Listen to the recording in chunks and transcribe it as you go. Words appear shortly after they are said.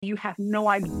You have no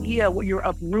idea what you're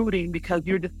uprooting because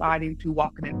you're deciding to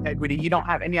walk in integrity. You don't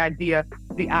have any idea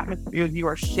the atmospheres you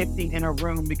are shifting in a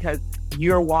room because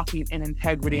you're walking in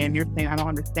integrity and you're saying, I don't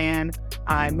understand.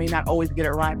 I may not always get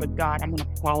it right, but God, I'm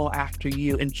going to follow after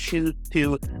you and choose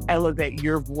to elevate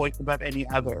your voice above any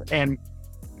other. And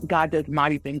God does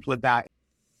mighty things with that.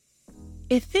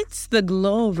 If it's the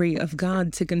glory of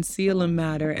God to conceal a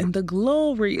matter and the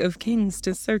glory of kings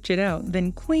to search it out,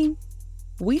 then Queen,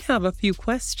 we have a few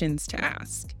questions to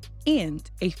ask and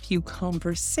a few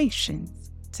conversations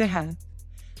to have.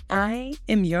 I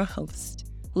am your host,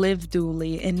 Liv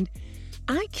Dooley, and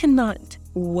I cannot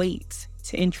wait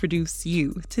to introduce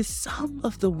you to some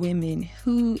of the women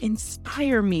who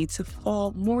inspire me to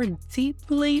fall more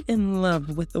deeply in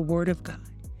love with the Word of God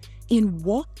and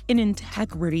walk in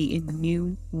integrity in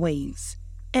new ways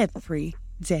every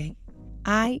day.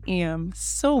 I am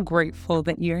so grateful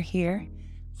that you're here.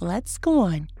 Let's go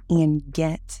on and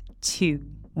get to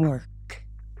work.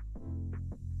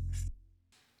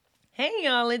 Hey,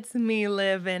 y'all, it's me,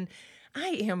 Liv, and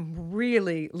I am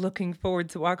really looking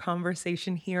forward to our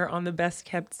conversation here on The Best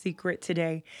Kept Secret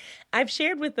today. I've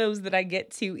shared with those that I get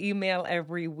to email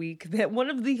every week that one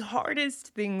of the hardest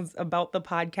things about the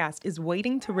podcast is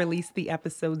waiting to release the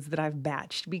episodes that I've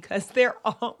batched because they're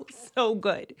all so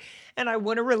good and I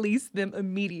want to release them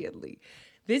immediately.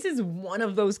 This is one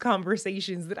of those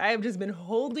conversations that I have just been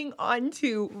holding on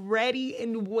to, ready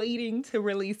and waiting to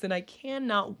release, and I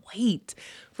cannot wait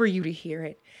for you to hear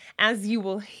it. As you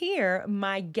will hear,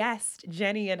 my guest,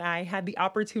 Jenny, and I had the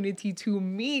opportunity to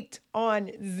meet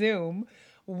on Zoom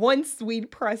once we'd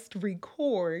pressed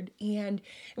record, and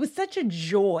it was such a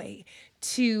joy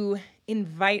to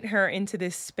invite her into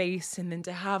this space and then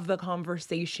to have the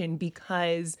conversation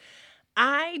because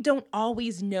I don't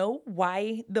always know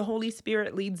why the Holy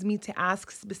Spirit leads me to ask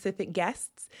specific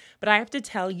guests, but I have to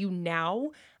tell you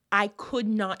now, I could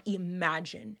not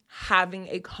imagine having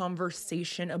a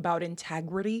conversation about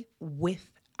integrity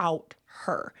without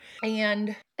her.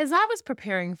 And as I was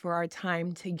preparing for our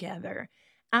time together,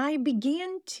 I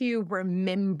began to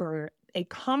remember a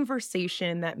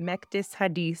conversation that Mekdis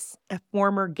Hadis, a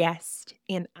former guest,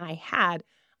 and I had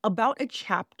about a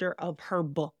chapter of her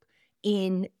book,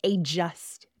 In a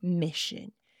Just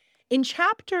Mission. In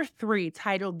chapter 3,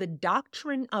 titled The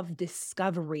Doctrine of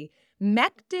Discovery,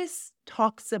 Mekdis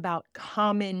talks about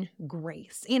common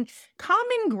grace. And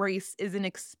common grace is an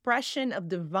expression of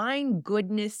divine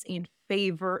goodness and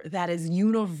favor that is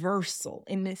universal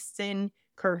in this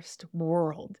sin-cursed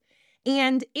world.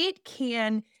 And it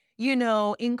can,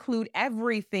 include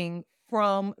everything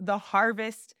from the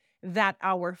harvest that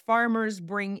our farmers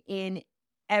bring in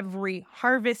every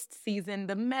harvest season,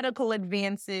 the medical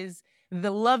advances, the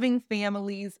loving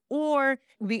families, or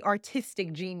the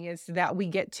artistic genius that we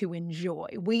get to enjoy.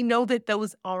 We know that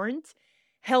those aren't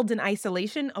held in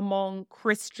isolation among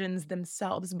Christians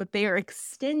themselves, but they are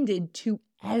extended to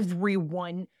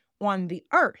everyone on the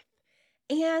earth.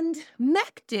 And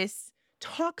Mekdis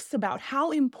talks about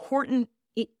how important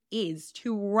it is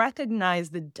to recognize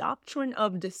the doctrine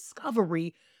of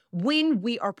discovery when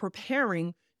we are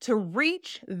preparing to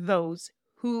reach those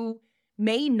who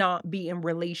may not be in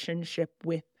relationship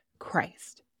with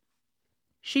Christ.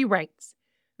 She writes,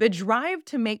 the drive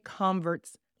to make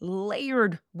converts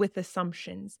layered with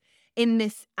assumptions in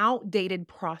this outdated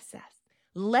process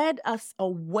led us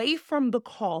away from the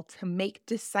call to make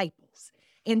disciples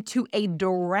into a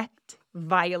direct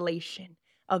violation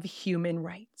of human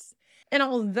rights. And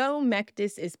although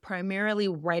Mekdis is primarily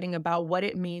writing about what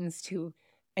it means to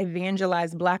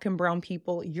evangelize Black and brown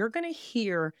people, you're going to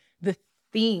hear the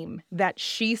theme that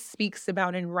she speaks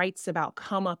about and writes about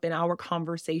come up in our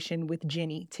conversation with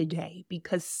Jenny today,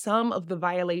 because some of the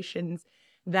violations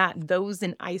that those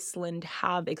in Iceland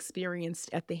have experienced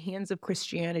at the hands of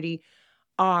Christianity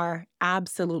are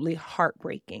absolutely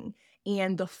heartbreaking.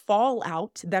 And the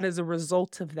fallout that is a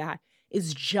result of that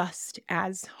is just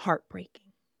as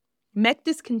heartbreaking.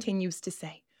 Mekdis continues to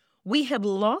say, we have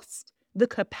lost the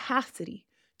capacity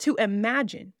to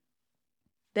imagine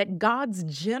that God's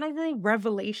general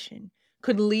revelation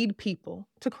could lead people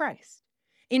to Christ.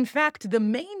 In fact, the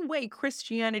main way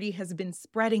Christianity has been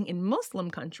spreading in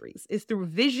Muslim countries is through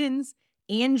visions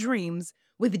and dreams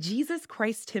with Jesus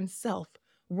Christ himself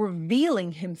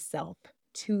revealing himself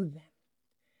to them.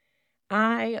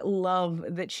 I love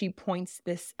that she points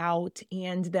this out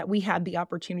and that we had the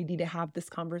opportunity to have this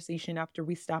conversation after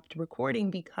we stopped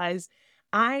recording, because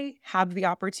I have the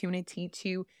opportunity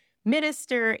to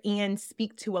minister and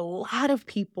speak to a lot of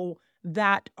people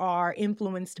that are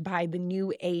influenced by the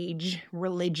New Age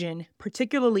religion,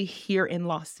 particularly here in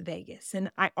Las Vegas.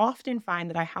 And I often find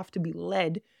that I have to be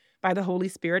led by the Holy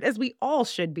Spirit, as we all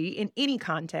should be in any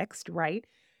context, right?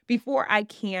 Before I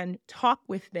can talk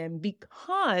with them,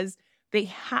 because they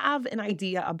have an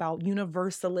idea about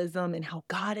universalism and how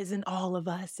God is in all of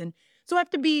us. And so I have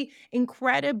to be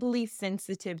incredibly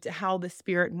sensitive to how the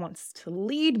Spirit wants to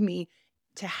lead me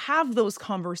to have those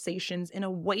conversations in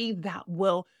a way that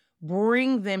will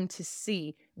bring them to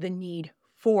see the need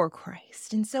for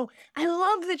Christ. And so I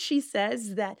love that she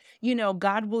says that,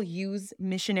 God will use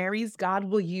missionaries, God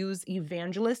will use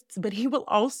evangelists, but he will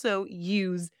also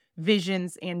use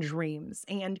visions and dreams.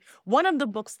 And one of the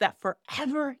books that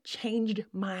forever changed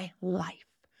my life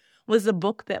was a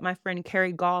book that my friend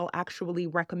Carrie Gall actually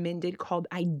recommended called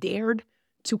I Dared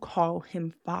to Call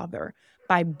Him Father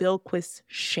by Bilquis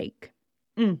Sheikh.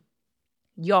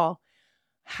 Y'all,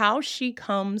 how she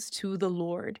comes to the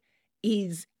Lord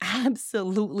is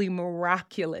absolutely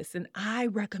miraculous. And I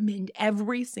recommend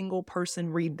every single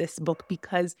person read this book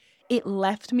because it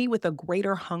left me with a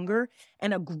greater hunger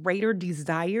and a greater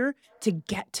desire to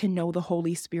get to know the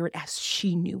Holy Spirit as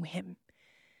she knew him.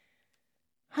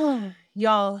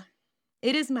 Y'all,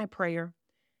 it is my prayer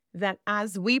that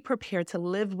as we prepare to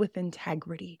live with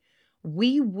integrity,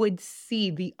 we would see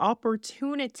the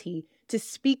opportunity to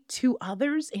speak to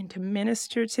others and to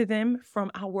minister to them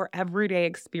from our everyday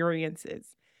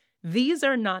experiences. These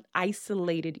are not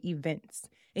isolated events.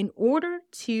 In order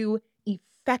to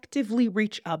effectively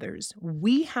reach others,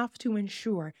 we have to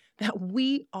ensure that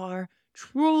we are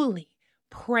truly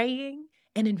praying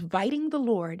and inviting the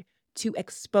Lord to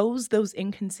expose those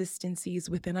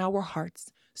inconsistencies within our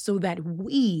hearts so that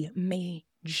we may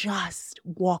just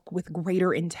walk with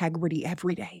greater integrity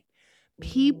every day.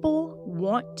 People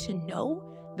want to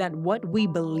know that what we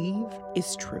believe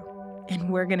is true, and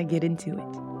we're going to get into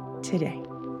it today.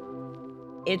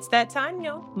 It's that time,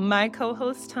 y'all. My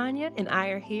co-host Tanya and I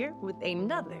are here with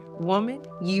another woman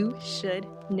you should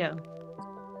know.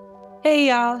 Hey,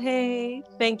 y'all. Hey,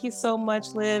 thank you so much,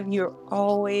 Liv. You're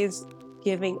always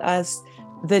giving us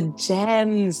the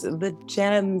gems,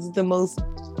 the most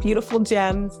beautiful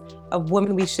gems of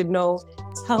women we should know.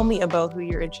 Tell me about who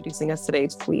you're introducing us today,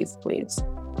 please.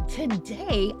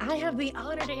 Today, I have the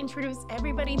honor to introduce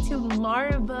everybody to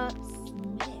Marva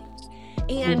Smith.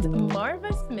 And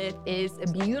Marva Smith is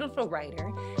a beautiful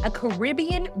writer, a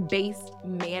Caribbean-based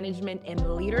management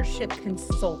and leadership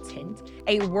consultant,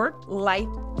 a work-life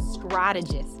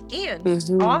strategist,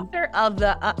 and author of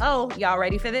the, y'all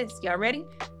ready for this? Y'all ready?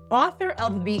 Author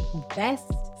of the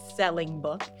best-selling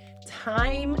book,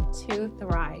 Time to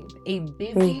Thrive, a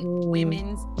busy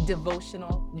women's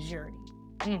devotional journey.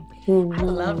 I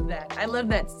love that. I love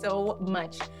that so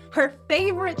much. Her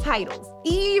favorite titles,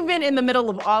 even in the middle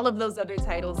of all of those other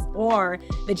titles, are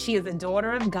that she is a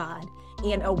daughter of God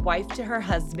and a wife to her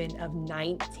husband of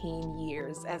 19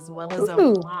 years, as well as a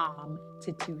mom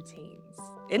to 2 teens.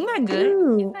 Isn't that good?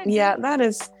 Isn't that good? Yeah, that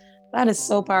is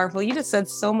so powerful. You just said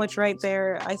so much right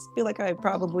there. I feel like I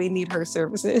probably need her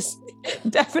services.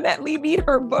 Definitely need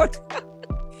her book.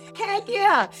 Heck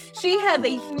yeah. She has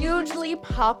a hugely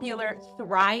popular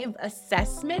Thrive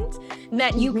assessment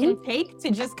that you can take to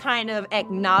just kind of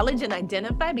acknowledge and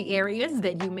identify the areas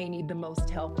that you may need the most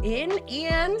help in.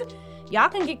 And y'all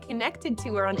can get connected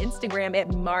to her on Instagram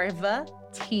at Marva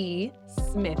T.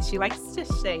 Smith. She likes to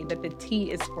say that the T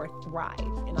is for thrive.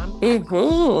 And I'm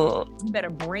better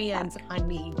brands,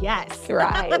 honey. Yes.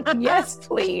 Thrive. Yes,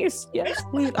 please. Yes,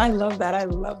 please. I love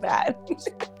that.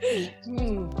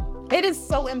 It is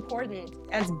so important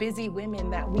as busy women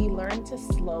that we learn to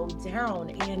slow down.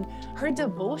 And her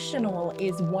devotional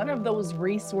is one of those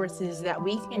resources that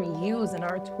we can use in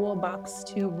our toolbox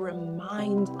to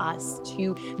remind us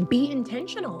to be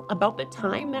intentional about the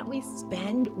time that we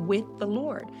spend with the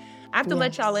Lord. I have to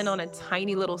let y'all in on a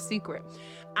tiny little secret.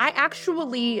 I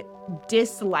actually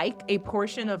dislike a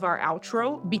portion of our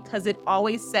outro because it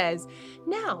always says,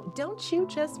 now, don't you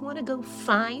just want to go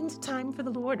find time for the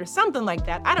Lord or something like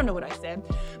that? I don't know what I said,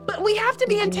 but we have to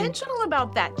be intentional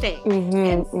about that thing.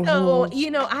 And so,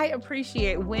 I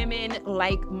appreciate women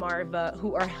like Marva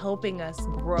who are helping us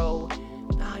grow,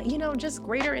 just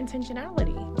greater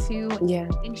intentionality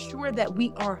to ensure that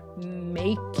we are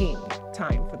making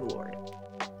time for the Lord.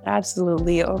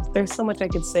 Absolutely. Oh, there's so much I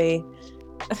could say.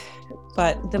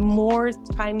 But the more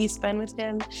time you spend with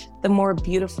him, the more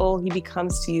beautiful he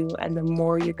becomes to you and the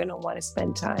more you're going to want to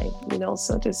spend time,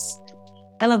 so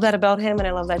I love that about him. And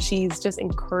I love that she's just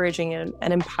encouraging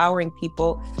and empowering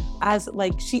people as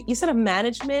you said, a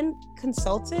management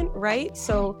consultant, right?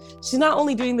 So she's not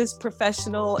only doing this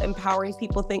professional empowering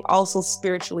people thing, also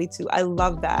spiritually too. I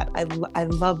love that. I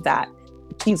love that.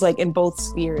 he's like in both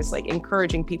spheres, like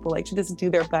encouraging people like to just do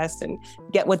their best and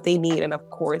get what they need. And of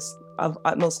course, of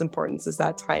utmost importance is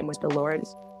that time with the Lord.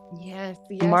 Yes,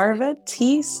 yes. Marva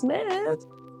T. Smith.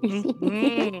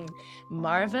 Mhm.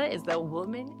 Marva is the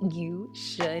woman you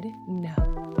should know.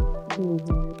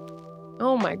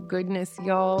 Oh my goodness,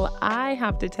 y'all. I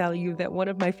have to tell you that one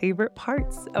of my favorite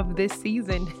parts of this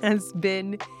season has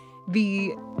been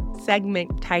the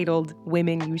segment titled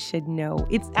Women You Should Know.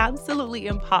 It's absolutely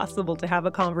impossible to have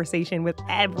a conversation with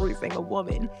every single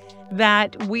woman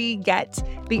that we get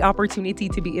the opportunity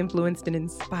to be influenced and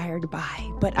inspired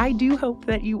by. But I do hope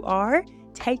that you are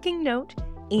taking note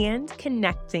and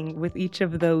connecting with each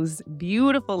of those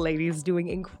beautiful ladies doing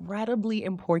incredibly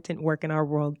important work in our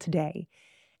world today.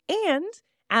 And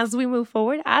as we move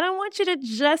forward, I don't want you to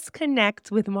just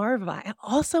connect with Marva. I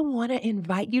also want to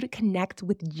invite you to connect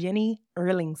with Jenny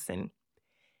Erlingsson.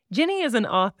 Jenny is an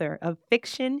author of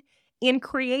fiction and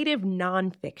creative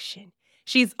nonfiction.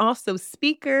 She's also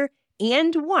speaker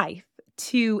and wife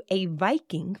to a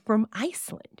Viking from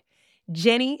Iceland.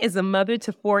 Jenny is a mother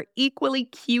to 4 equally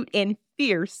cute and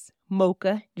fierce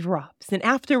mocha drops. And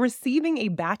after receiving a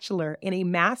bachelor and a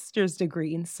master's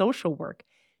degree in social work,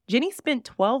 Jenny spent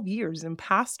 12 years in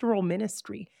pastoral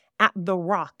ministry at The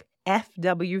Rock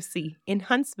FWC in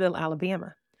Huntsville,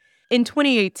 Alabama. In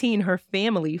 2018, her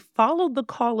family followed the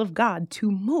call of God to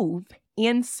move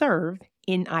and serve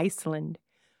in Iceland.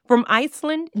 From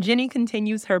Iceland, Jenny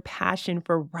continues her passion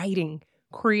for writing,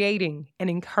 creating, and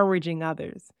encouraging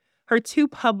others. Her 2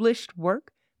 published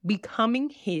work, Becoming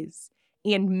His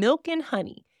and Milk and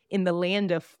Honey in the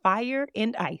Land of Fire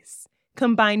and Ice,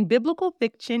 combine biblical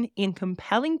fiction and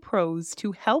compelling prose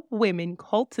to help women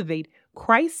cultivate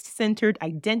Christ-centered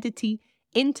identity,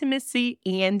 intimacy,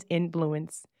 and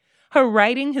influence. Her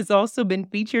writing has also been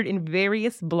featured in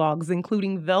various blogs,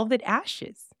 including Velvet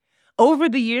Ashes. Over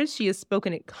the years, she has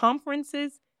spoken at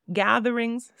conferences,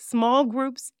 gatherings, small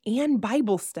groups, and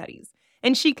Bible studies,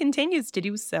 and she continues to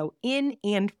do so in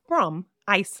and from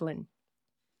Iceland.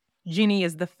 Jenny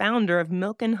is the founder of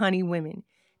Milk and Honey Women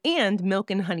and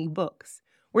Milk and Honey Books,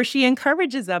 where she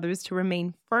encourages others to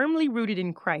remain firmly rooted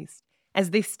in Christ as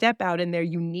they step out in their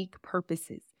unique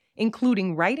purposes,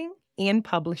 including writing and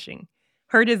publishing.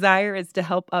 Her desire is to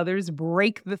help others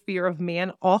break the fear of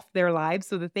man off their lives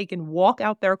so that they can walk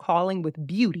out their calling with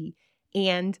beauty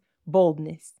and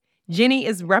boldness. Jenny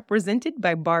is represented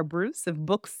by Barb Bruce of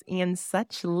Books and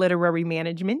Such Literary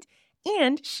Management,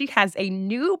 and she has a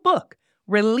new book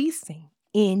releasing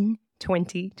in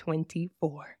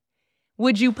 2024.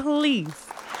 Would you please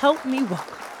help me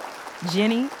welcome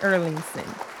Jenny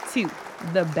Erlingsson to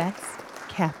The Best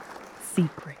Kept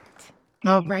Secret?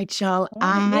 All right, y'all.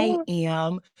 I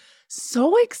am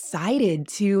so excited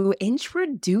to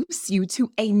introduce you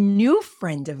to a new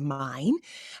friend of mine.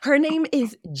 Her name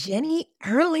is Jenny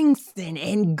Erlingsson.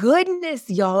 And goodness,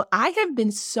 y'all, I have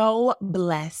been so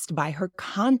blessed by her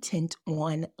content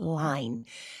online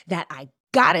that I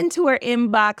got into her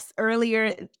inbox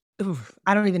earlier.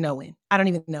 I don't even know when,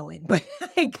 but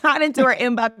I got into her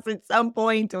inbox at some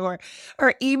point or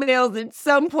her emails at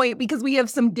some point because we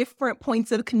have some different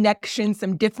points of connection,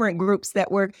 some different groups that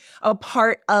we're a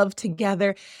part of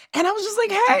together. And I was just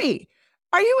like, hey,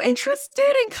 are you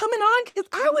interested in coming on? Because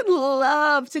I would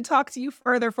love to talk to you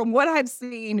further. From what I've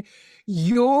seen,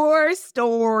 your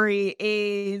story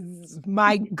is,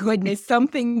 my goodness,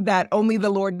 something that only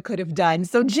the Lord could have done.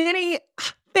 So Jenny,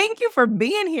 thank you for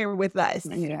being here with us.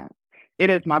 Yeah, it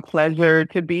is my pleasure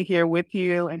to be here with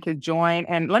you and to join.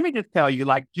 And let me just tell you,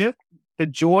 like, just the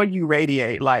joy you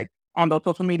radiate, like on those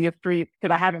social media streets,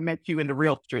 because I haven't met you in the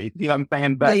real streets, you know what I'm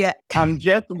saying? But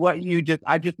just what you just,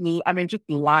 just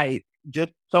light,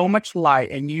 just so much light,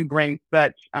 and you bring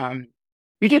such,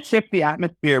 you just shift the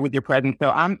atmosphere with your presence.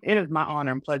 So it is my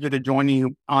honor and pleasure to join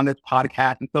you on this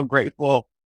podcast. I'm so grateful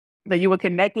that you would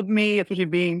connect with me, especially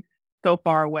being so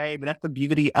far away. But that's the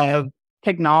beauty of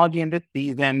technology in this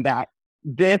season, that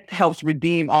this helps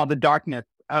redeem all the darkness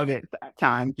of it at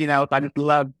times, So I just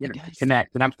love to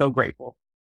connect, and I'm so grateful.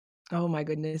 Oh my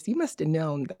goodness. You must have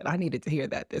known that I needed to hear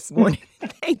that this morning.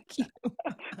 Thank you.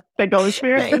 Thank Holy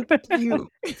Spirit. Thank you.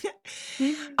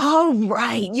 All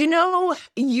right.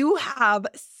 You have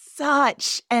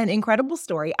such an incredible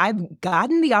story. I've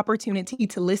gotten the opportunity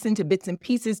to listen to bits and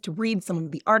pieces, to read some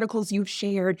of the articles you've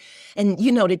shared, and,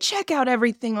 to check out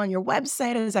everything on your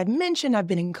website. As I've mentioned, I've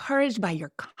been encouraged by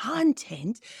your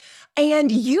content.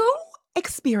 And you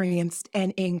experienced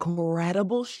an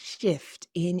incredible shift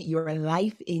in your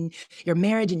life, in your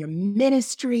marriage, in your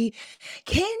ministry.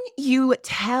 Can you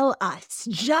tell us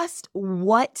just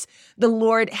what the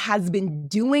Lord has been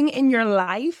doing in your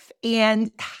life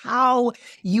and how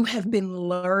you have been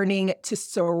learning to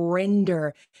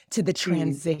surrender to the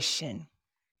transition?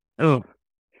 Oh,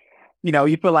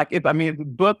 you feel like it's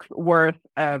books worth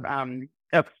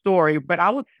of story, but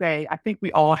I would say I think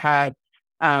we all had,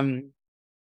 um,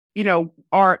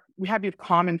 we have these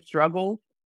common struggles,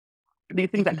 these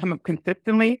things that Mhm. come up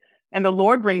consistently, and the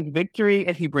Lord brings victory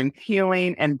and He brings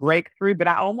healing and breakthrough. But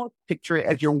I almost picture it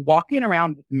as you're walking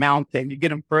around this mountain, you get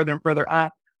them further and further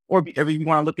up, or if you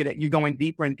want to look at it, you're going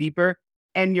deeper and deeper,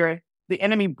 and the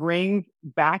enemy brings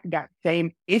back that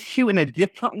same issue in a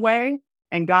different way,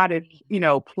 and God is,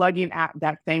 plugging at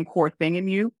that same core thing in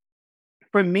you.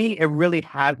 For me, it really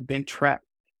has been trust.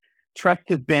 Trust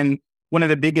has been one of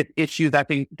the biggest issues I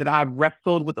think that I've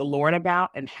wrestled with the Lord about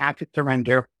and had to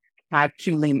surrender, had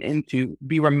to lean into,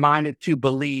 be reminded to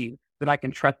believe that I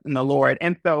can trust in the Lord.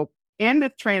 And so in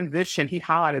this transition, He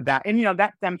highlighted that. And,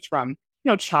 that stems from,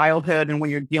 childhood, and when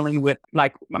you're dealing with,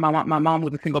 like, my mom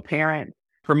was a single parent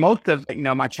for most of,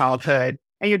 my childhood,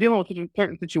 and you're dealing with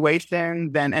certain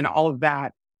situations and all of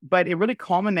that. But it really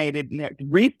culminated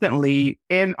recently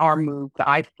in our move to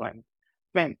Iceland.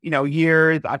 Spent,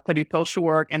 years. I studied social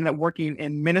work, ended up working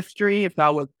in ministry. So I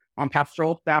was on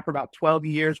pastoral staff for about 12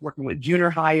 years, working with junior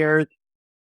hires,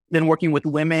 then working with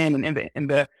women and in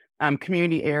the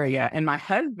community area. And my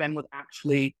husband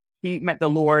he met the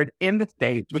Lord in the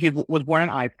States, but he was born in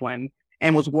Iceland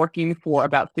and was working for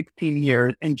about 16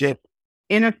 years in just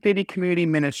inner city community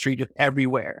ministry, just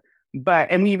everywhere.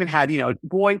 And we even had,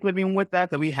 boys living with us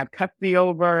that we had custody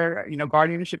over,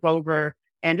 guardianship over,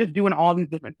 and just doing all these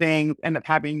different things, end up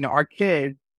having, our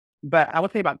kids. But I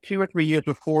would say about 2 or 3 years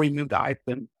before we moved to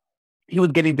Iceland, he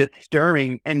was getting this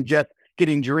stirring and just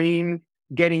getting dreams,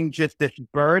 getting just this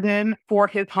burden for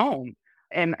his home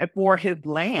and for his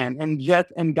land. And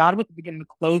God was beginning to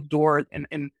close doors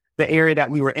in the area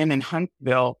that we were in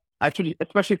Huntsville,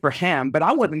 especially for him. But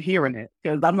I wasn't hearing it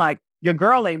because I'm like, your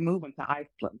girl ain't moving to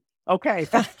Iceland. Okay.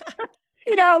 Listen,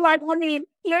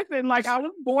 like, I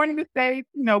was born in the States,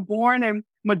 born and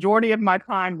majority of my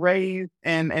time raised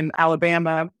in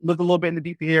Alabama, lived a little bit in the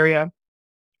DC area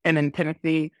and in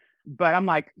Tennessee. But I'm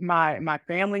like, my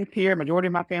family's here, majority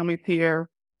of my family's here.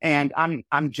 And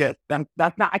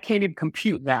that's not, I can't even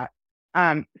compute that.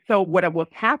 So what was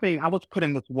happening, I was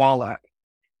putting this wall up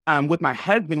with my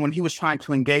husband when he was trying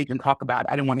to engage and talk about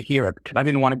it. I didn't want to hear it because I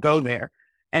didn't want to go there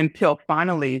until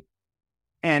finally,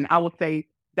 and I will say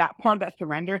that part of that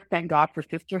surrender, thank God for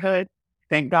sisterhood.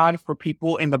 Thank God for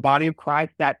people in the body of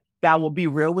Christ that will be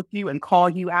real with you and call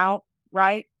you out,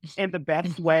 right, in the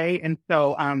best way. And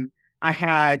so I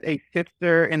had a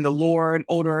sister in the Lord,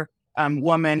 older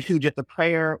woman who just a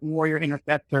prayer warrior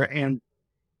intercessor. And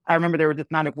I remember there was this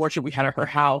night of worship we had at her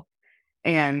house.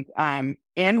 And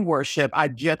in worship,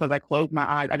 as I closed my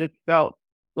eyes, I just felt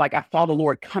like I saw the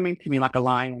Lord coming to me like a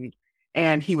lion,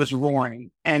 and He was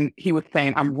roaring, and He was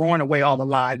saying, I'm roaring away all the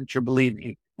lies that you're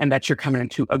believing and that you're coming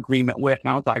into agreement with.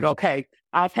 And I was like, okay,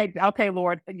 okay,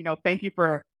 Lord, thank you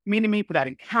for meeting me for that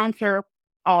encounter,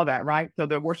 all that, right? So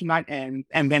the worship night ends,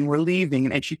 and then we're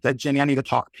leaving. And she said, Jenny, I need to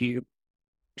talk to you.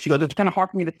 She goes, it's kind of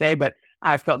hard for me to say, but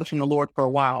I felt this from the Lord for a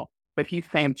while. But He's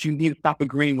saying that you need to stop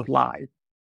agreeing with lies.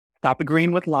 Stop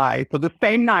agreeing with lies. So the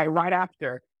same night, right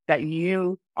after that,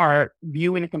 you are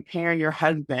viewing and comparing your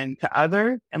husband to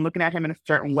others and looking at him in a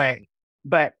certain way.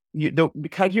 But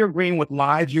because you're agreeing with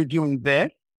lies, you're doing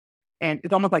this. And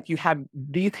it's almost like you have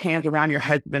these hands around your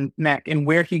husband's neck, and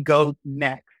where he goes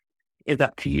next is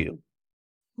up to you.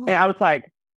 And I was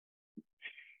like,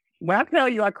 when I tell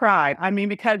you I cried,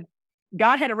 because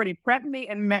God had already prepped me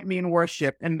and met me in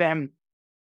worship. And then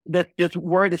this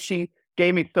word that she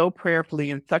gave me so prayerfully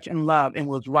and such in love, and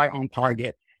was right on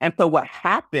target. And so what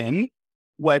happened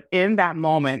was, in that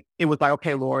moment, it was like,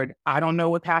 okay, Lord, I don't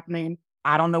know what's happening.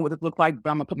 I don't know what this looks like,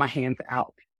 but I'm going to put my hands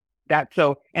out. I'm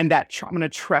going to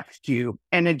trust you.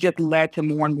 And it just led to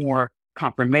more and more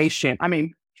confirmation.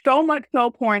 So much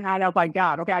so pouring out, I was like,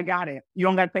 God, okay, I got it. You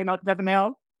don't got to say nothing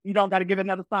else. You don't got to give it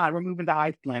another sign. We're moving to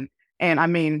Iceland.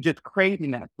 And just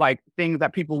craziness, like things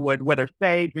that people would whether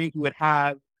say, dreams we would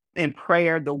have in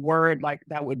prayer, the word, like,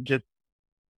 that would just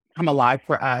come alive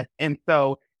for us. And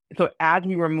so as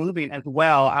we were moving as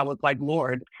well, I was like,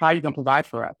 Lord, how are you going to provide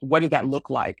for us? What does that look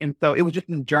like? And so it was just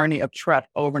this journey of trust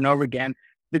over and over again,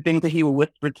 the things that He would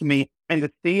whisper to me, and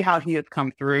to see how He has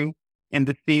come through in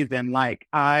the season. Like,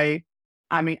 I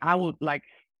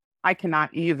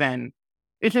cannot even,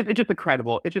 it's just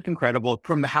incredible. It's just incredible,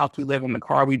 from the house we live in, the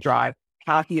car we drive,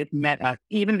 how he has met us,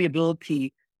 even the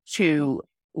ability to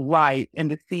write and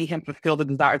to see him fulfill the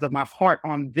desires of my heart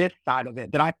on this side of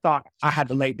it that I thought I had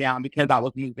to lay down because I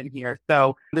was moving here.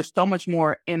 So there's so much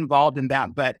more involved in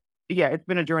that. But yeah, it's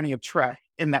been a journey of trust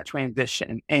in that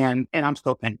transition. And I'm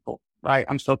so thankful, right?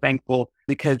 I'm so thankful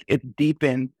because it's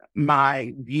deepened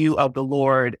my view of the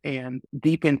Lord and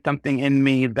deepened something in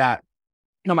me that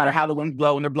no matter how the winds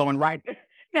blow, and they're blowing right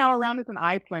now around us in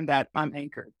Iceland, that I'm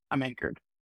anchored. I'm anchored.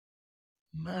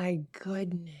 My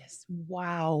goodness.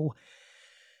 Wow.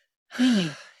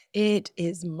 Mhm. It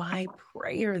is my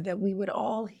prayer that we would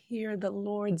all hear the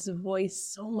Lord's voice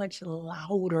so much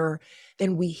louder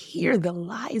than we hear the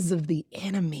lies of the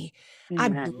enemy. I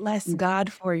Amen. bless God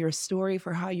for your story,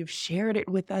 for how you've shared it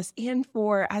with us, and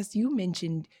for, as you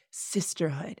mentioned,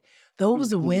 sisterhood.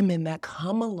 Those Mhm. women that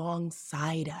come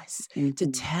alongside us to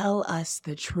Mhm. tell us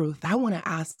the truth. I want to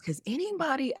ask, has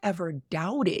anybody ever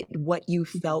doubted what you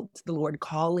felt the Lord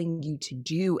calling you to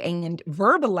do and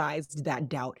verbalized that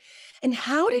doubt? And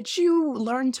how did you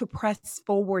learn to press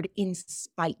forward in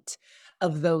spite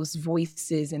of those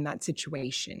voices in that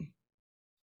situation?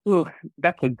 Ooh,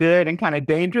 that's a good and kind of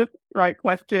dangerous, right,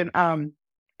 question. And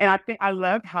I think I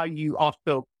love how you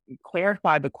also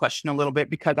clarified the question a little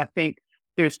bit because I think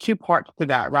there's two parts to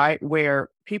that, right? Where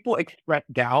people express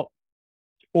doubt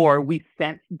or we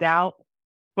sense doubt,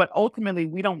 but ultimately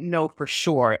we don't know for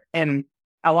sure. And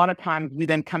a lot of times we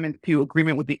then come into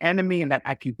agreement with the enemy and that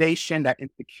accusation, that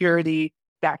insecurity,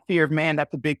 that fear of man.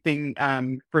 That's a big thing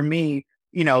for me,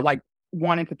 like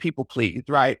wanting to people please,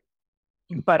 right?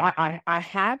 But I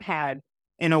have had,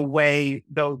 in a way,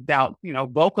 those doubts,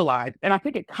 vocalized. And I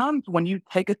think it comes when you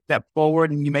take a step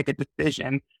forward and you make a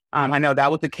decision. I know that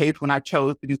was the case when I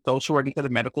chose to do social work instead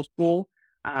of medical school,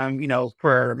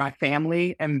 for my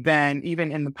family. And then even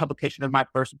in the publication of my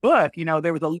first book,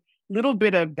 there was a little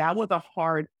bit of that was a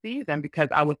hard season because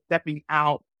I was stepping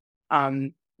out,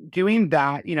 um, doing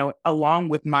that, along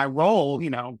with my role,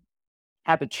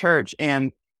 at the church.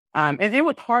 And it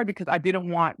was hard because I didn't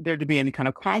want there to be any kind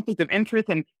of conflict of interest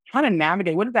and trying to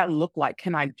navigate what does that look like?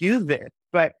 Can I do this?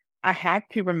 But I had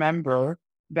to remember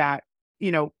that,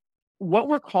 you know, what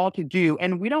we're called to do,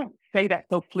 and we don't say that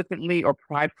so flippantly or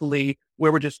pridefully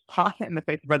where we're just tossing it in the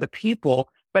face of other people,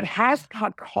 but has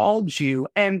God called you?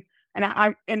 And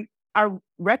I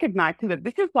recognize too that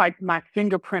this is like my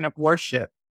fingerprint of worship.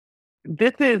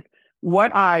 This is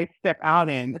what I step out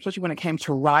in, especially when it came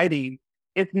to writing.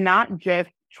 It's not just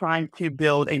trying to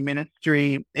build a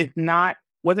ministry. It's not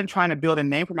wasn't trying to build a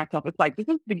name for myself. It's like this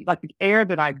is like the air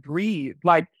that I breathe.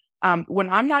 Like when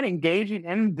I'm not engaging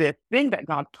in this thing that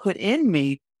God put in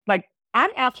me, like I'm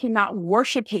actually not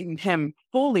worshiping Him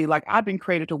fully. Like I've been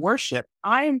created to worship.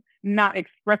 I'm not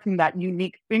expressing that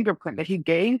unique fingerprint that He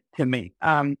gave to me.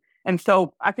 And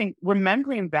so I think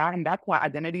remembering that, and that's why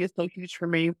identity is so huge for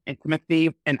me,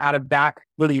 intimacy, and out of that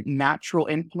really natural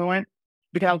influence.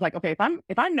 Because I was like, okay,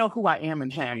 if I know who I am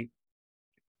in Him,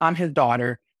 I'm His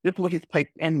daughter. This is what He's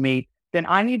placed in me. Then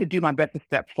I need to do my best to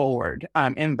step forward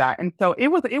in that. And so it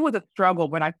was a struggle,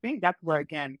 but I think that's where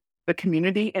again the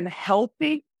community and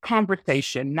healthy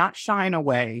conversation, not shying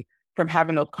away from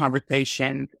having those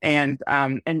conversations, and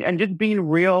just being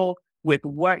real with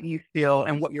what you feel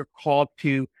and what you're called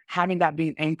to, having that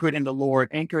being anchored in the Lord,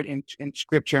 anchored in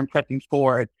Scripture, and pressing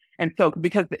forward. And so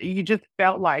because you just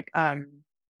felt like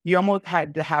you almost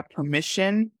had to have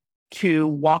permission to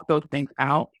walk those things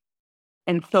out.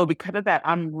 And so because of that,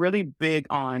 I'm really big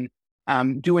on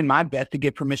doing my best to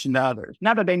give permission to others.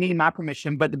 Not that they need my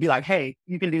permission, but to be like, hey,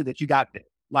 you can do this. You got this.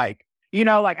 Like,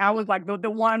 like I was like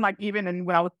the one, like even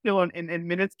when I was still in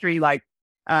ministry, like,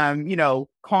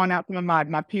 calling out some of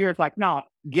my peers, like, no,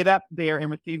 get up there and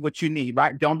receive what you need,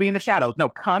 right? Don't be in the shadows. No,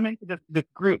 come into this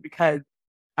group because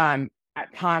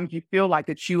at times you feel like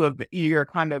that you're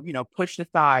kind of, pushed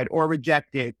aside or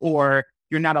rejected or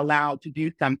you're not allowed to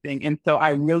do something. And so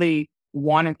I really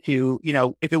wanted to,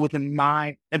 if it was in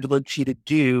my ability to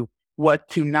do, was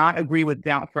to not agree with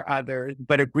doubt for others,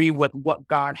 but agree with what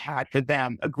God had for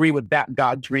them, agree with that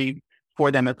God dream for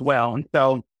them as well. And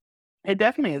so it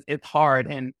definitely is. It's hard,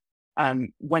 and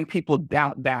when people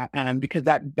doubt that, because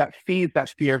that feeds that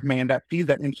fear of man, that feeds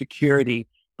that insecurity.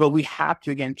 But we have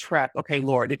to again trust. Okay,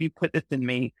 Lord, if you put this in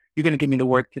me, you're going to give me the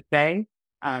words to say.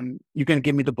 You're going to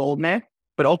give me the boldness.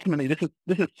 But ultimately, this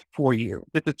is for you.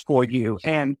 This is for you.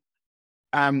 And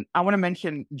I want to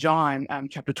mention John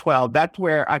chapter 12. That's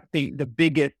where I think the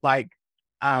biggest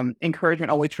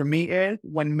encouragement always for me is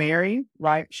when Mary,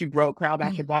 right, she broke her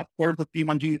alabaster box, poured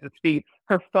perfume on Jesus' feet.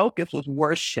 Her focus was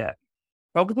worship.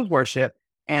 Focus was worship.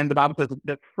 And the Bible says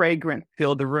the fragrance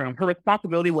filled the room. Her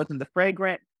responsibility wasn't the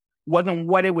fragrance. wasn't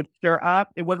what it would stir up.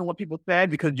 It wasn't what people said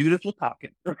because Judas was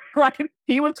talking, right?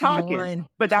 He was Come talking, on.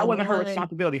 but that Come wasn't her on.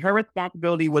 responsibility. Her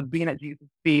responsibility was being at Jesus'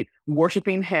 feet,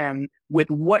 worshiping him with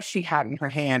what she had in her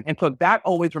hand. And so that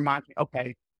always reminds me,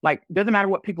 okay, like, doesn't matter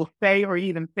what people say or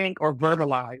even think or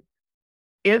verbalize.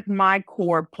 Is my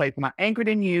core place, am I anchored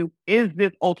in you? Is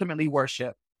this ultimately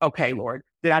worship? Okay, Lord,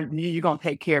 then you're going to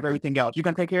take care of everything else. You're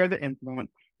going to take care of the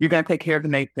influence. You're going to take care of the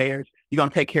naysayers. You're going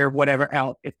to take care of whatever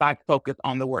else if I focus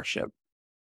on the worship.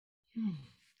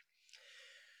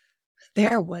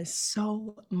 There was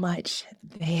so much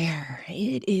there.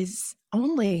 It is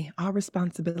only our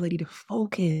responsibility to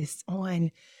focus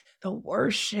on the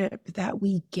worship that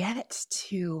we get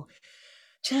to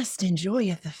just enjoy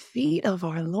at the feet of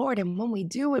our Lord. And when we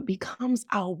do, it becomes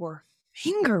our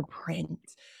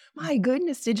fingerprint. My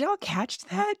goodness, did y'all catch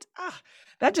that?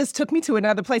 That just took me to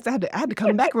another place. I had to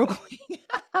come back real quick.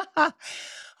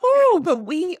 Oh, but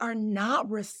we are not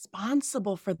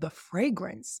responsible for the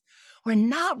fragrance. We're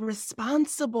not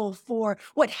responsible for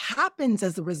what happens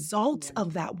as a result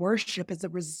of that worship, as a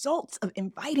result of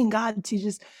inviting God to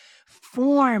just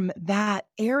form that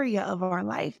area of our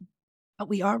life. But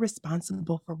we are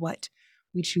responsible for what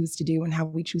we choose to do and how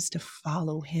we choose to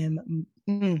follow him.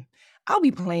 I'll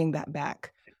be playing that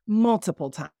back multiple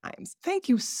times. Thank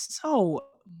you so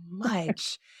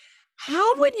much.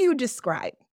 How would you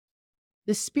describe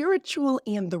the spiritual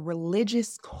and the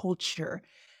religious culture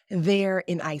there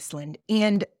in Iceland?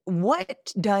 And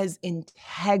what does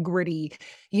integrity,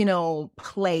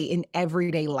 play in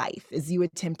everyday life as you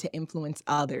attempt to influence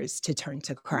others to turn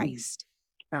to Christ?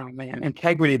 Oh man,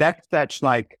 integrity. That's such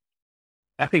like,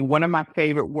 I think one of my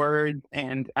favorite words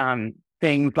and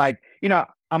things like,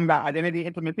 I'm about identity,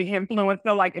 intimacy, influence.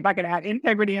 So like if I could add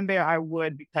integrity in there, I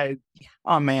would, because,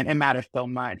 oh man, it matters so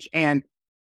much. And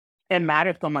it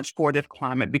matters so much for this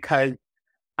climate because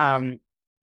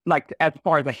like as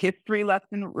far as a history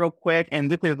lesson real quick, and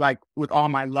this is like with all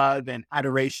my love and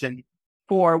adoration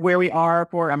for where we are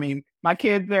my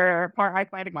kids are part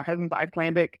Icelandic, my husband's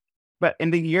Icelandic, but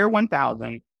in the year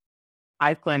 1000,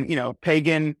 Iceland,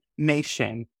 pagan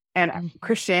nation, and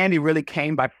Christianity really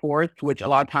came by force, which a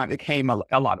lot of times it came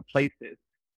a lot of places.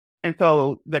 And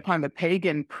so the kind of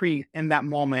pagan priest in that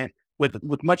moment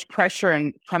with much pressure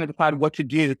and trying to decide what to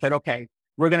do said, okay,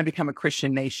 we're going to become a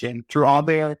Christian nation through all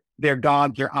their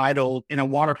gods, their idols, in a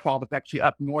waterfall that's actually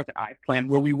up north of Iceland,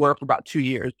 where we were for about 2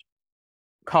 years,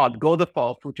 called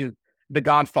Goðafoss, which is the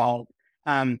God Falls.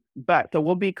 But so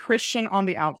we'll be Christian on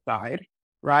the outside,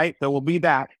 right? So we'll be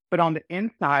that. But on the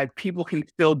inside, people can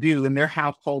still do in their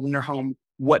household, in their home,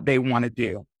 what they want to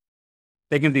do.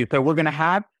 They can do. So we're going to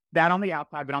have that on the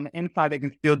outside, but on the inside, they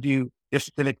can still do their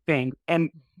specific things. And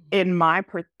in my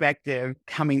perspective,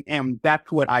 coming in,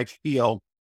 that's what I feel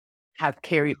has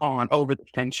carried on over the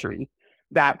centuries.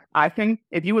 That I think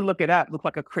if you would look it up, it looks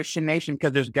like a Christian nation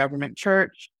because there's government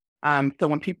church. So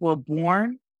when people are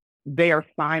born, they are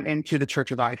signed into the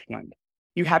Church of Iceland.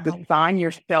 You have to sign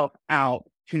yourself out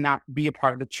to not be a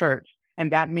part of the church.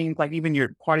 And that means like even your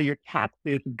part of your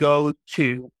taxes goes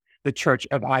to the Church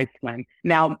of Iceland.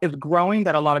 Now it's growing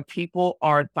that a lot of people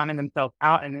are signing themselves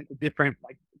out, and it's different,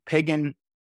 like pagan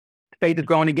faith is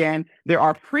growing again. There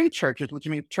are free churches, which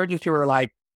means churches who are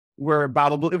like, we're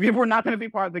Bible, if we're not going to be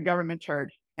part of the government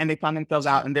church, and they sign themselves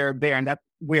out and they're there, and that's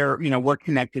where, we're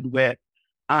connected with.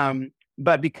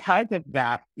 But because of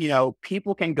that,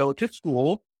 people can go to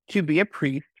school to be a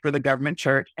priest for the government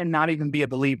church and not even be a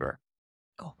believer.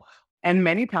 Oh, wow. And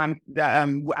many times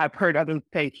I've heard others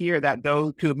say here that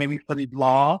those who maybe studied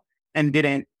law and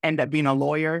didn't end up being a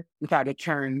lawyer decided to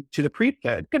turn to the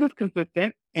priesthood because it's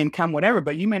consistent, income, whatever,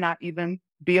 but you may not even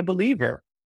be a believer.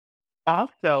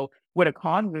 Also, what it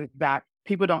causes is that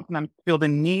people don't sometimes feel the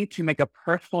need to make a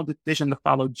personal decision to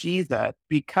follow Jesus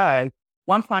because,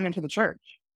 well, I'm signed into the church.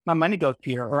 My money goes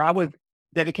here, or I was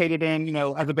dedicated in,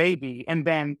 as a baby.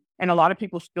 And a lot of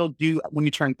people still do when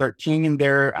you turn 13, and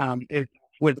there is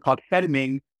what's called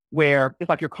fediming, where it's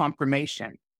like your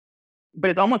confirmation. But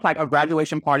it's almost like a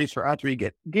graduation parties for us where you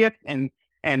get gifts and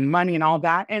money and all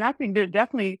that. And I think there's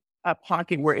definitely a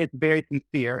pocket where it's very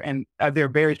sincere, and they're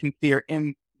very sincere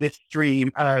in this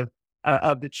stream of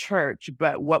the church.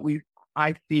 But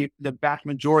I see the vast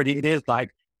majority, it is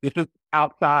like, this is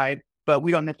outside, but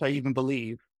we don't necessarily even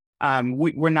believe.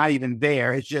 We're not even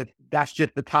there. That's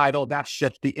just the title. That's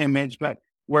just the image. But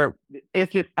so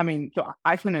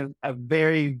Iceland is a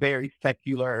very, very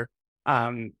secular,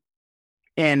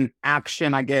 in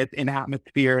action, I guess, in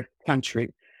atmosphere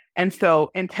country. And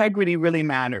so integrity really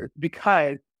matters,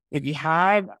 because if you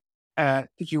have a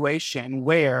situation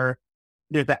where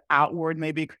there's an outward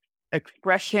maybe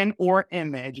expression or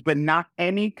image, but not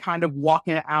any kind of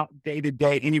walking it out day to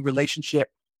day, any relationship,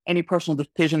 any personal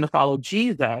decision to follow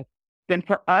Jesus, then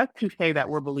for us to say that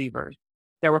we're believers,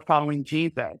 that we're following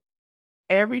Jesus,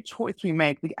 every choice we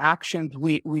make, the actions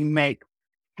we make,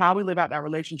 how we live out that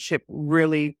relationship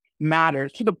really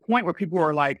matters, to the point where people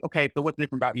are like, okay, so what's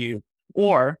different about you?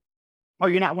 Or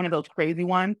you're not one of those crazy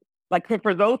ones. Like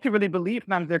for those who really believe,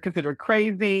 sometimes they're considered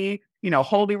crazy,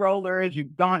 holy rollers,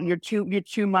 you're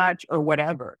too much or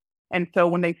whatever. And so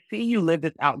when they see you live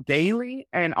this out daily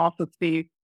and also see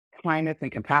kindness and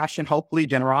compassion, hopefully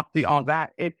generosity, all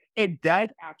that, it does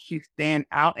actually stand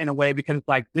out in a way, because it's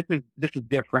like, this is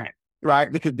different,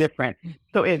 right? This is different.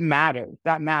 So it matters.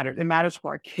 That matters. It matters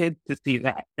for our kids to see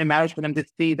that. It matters for them to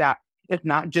see that it's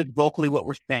not just vocally what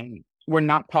we're saying. We're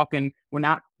not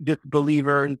just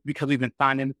believers because we've been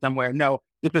signed in somewhere. No,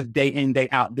 this is day in, day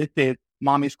out. This is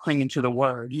mommy's clinging to the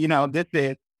word. This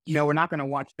is, we're not going to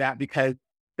watch that because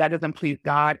that doesn't please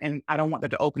God. And I don't want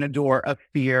that to open a door of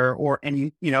fear or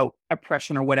any,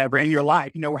 oppression or whatever in your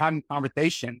life. We're having a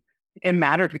conversation. It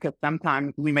matters because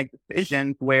sometimes we make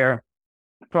decisions where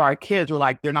for our kids, we're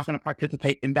like, they're not going to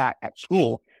participate in that at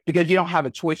school because you don't have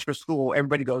a choice for school.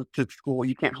 Everybody goes to school.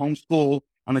 You can't homeschool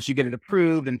unless you get it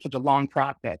approved, and such a long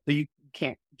process. So you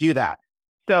can't do that.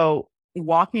 So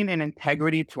walking in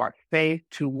integrity to our faith,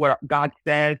 to what God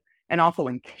says, and also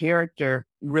in character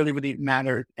really, really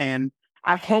matters. And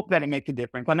I hope that it makes a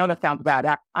difference. I know that sounds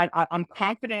bad. I'm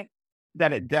confident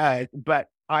that it does, but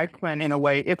Iceland, in a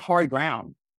way, it's hard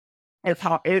ground. It's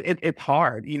hard. It's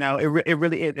hard. It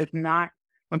really is. It's not,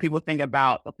 when people think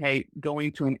about, okay,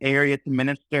 going to an area to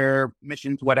minister,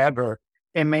 missions, whatever,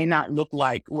 it may not look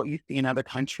like what you see in other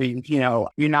countries. You're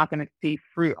not going to see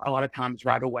fruit a lot of times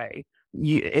right away.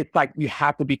 It's like you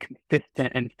have to be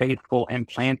consistent and faithful and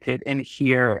planted in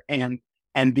here and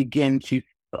begin to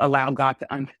allow God to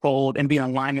unfold and be in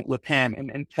alignment with Him. And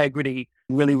integrity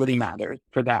really, really matters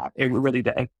for that. It really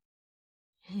does.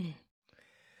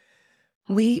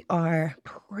 We are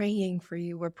praying for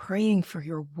you. We're praying for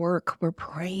your work. We're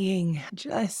praying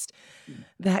just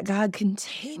that God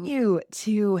continue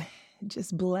to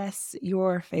just bless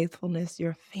your faithfulness,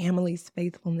 your family's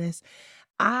faithfulness.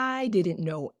 I didn't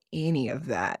know any of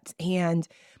that. And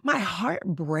my heart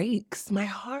breaks. My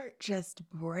heart just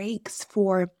breaks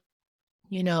for,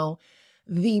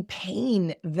 the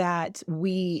pain that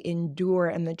we endure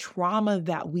and the trauma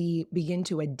that we begin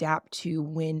to adapt to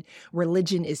when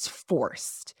religion is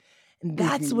forced. And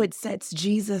that's what sets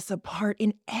Jesus apart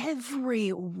in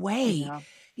every way.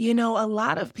 A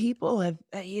lot of people have,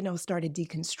 started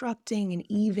deconstructing and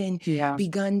even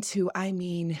begun to,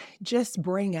 just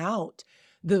bring out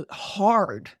the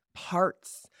hard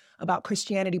parts about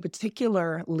Christianity,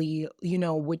 particularly,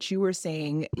 what you were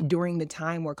saying during the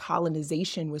time where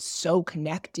colonization was so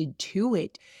connected to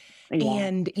it.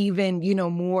 And even,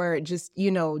 more just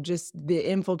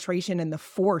the infiltration and the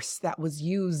force that was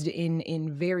used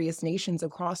in various nations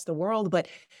across the world. But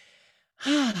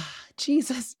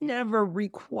Jesus never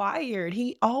required.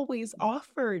 He always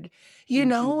offered,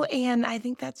 and I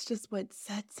think that's just what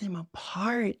sets him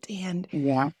apart. And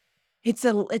it's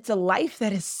a life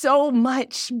that is so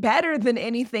much better than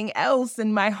anything else.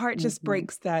 And my heart just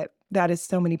breaks that is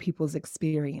so many people's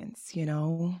experience,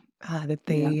 that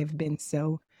they have been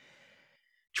so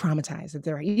traumatized that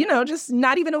they're, just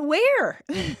not even aware,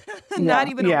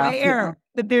 aware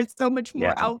that there's so much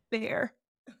more out there.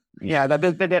 Yeah,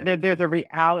 there's a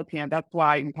reality, and that's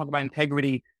why you talk about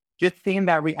integrity. Just seeing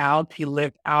that reality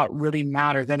lived out really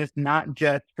matters. And it's not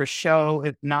just for show.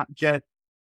 It's not just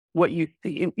what you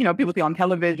see, people see on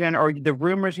television or the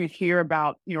rumors you hear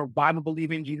about, Bible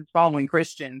believing, Jesus following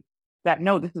Christians. That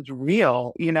no, this is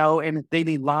real, in it's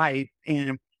daily life,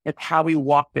 and it's how we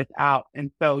walk this out.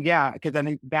 And so, because I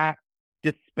think that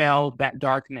dispels that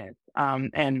darkness,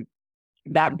 and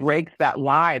that breaks that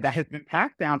lie that has been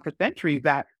passed down for centuries.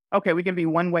 That okay, we can be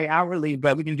one way outwardly,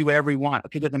 but we can do whatever we want.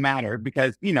 Okay, it doesn't matter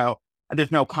because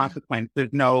there's no consequence,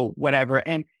 there's no whatever.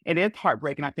 And it is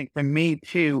heartbreaking, I think, for me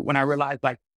too, when I realized,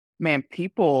 like, man,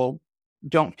 people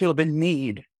don't feel the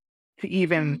need to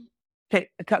even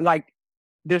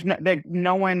there's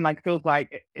no one like feels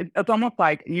like it's almost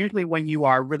like usually when you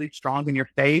are really strong in your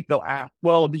faith, they'll ask,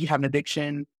 well, did you have an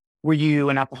addiction? Were you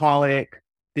an alcoholic?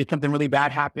 Did something really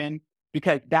bad happen?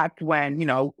 Because that's when,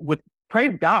 with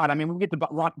praise God, we get to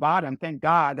rock bottom. Thank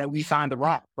God that we find the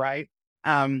rock, right?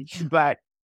 But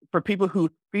for people who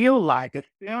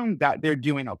assume that they're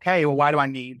doing okay, well, why do I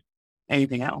need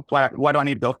anything else? Why do I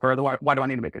need to go further? Why do I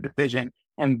need to make a decision?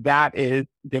 And that is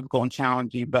difficult and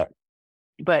challenging, but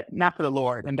not for the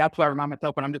Lord. And that's why I remind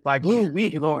myself when I'm just like, ooh,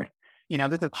 Lord,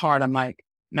 this is hard. I'm like,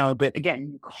 No, but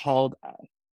again, you called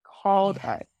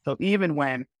Yeah. us. So even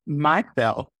when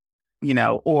myself,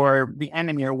 or the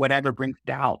enemy or whatever brings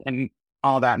doubt and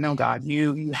all that, no, Yeah. God,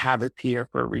 you have us here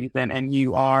for a reason, and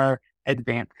you are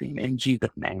advancing in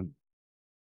Jesus' name.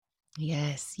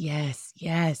 Yes, yes,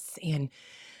 yes. And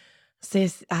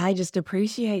sis, I just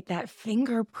appreciate that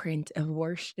fingerprint of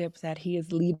worship that he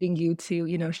is leading you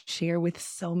to, share with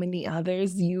so many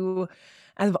others. You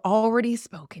have already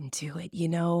spoken to it,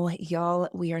 y'all.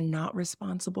 We are not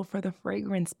responsible for the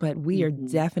fragrance, but we are Hmm.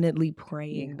 definitely Yeah.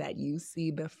 praying that you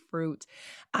see the fruit.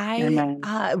 I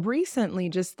Amen. recently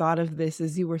just thought of this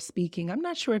as you were speaking. I'm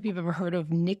not sure if you've ever heard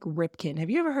of Nick Ripkin. Have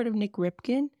you ever heard of Nick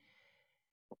Ripkin?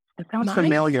 It sounds My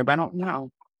familiar, but I don't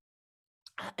know.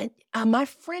 My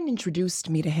friend introduced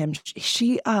me to him.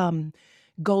 She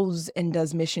goes and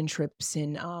does mission trips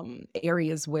in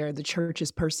areas where the church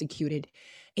is persecuted,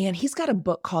 and he's got a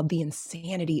book called The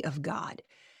Insanity of God.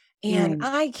 And Mm,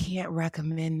 I can't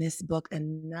recommend this book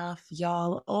enough,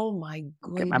 y'all. Oh my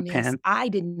get my goodness. pen. I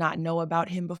did not know about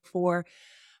him before,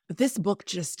 but this book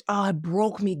just it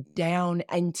broke me down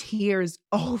in tears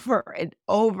over and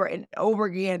over and over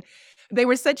again. They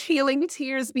were such healing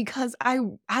tears because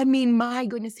I mean, my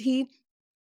goodness, he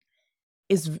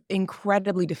is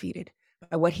incredibly defeated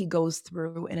by what he goes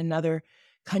through in another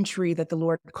country that the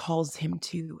Lord calls him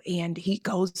to. And he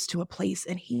goes to a place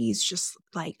and he's just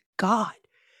like, God,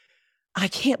 I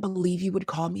can't believe you would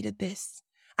call me to this.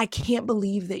 I can't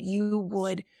believe that you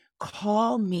would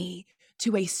call me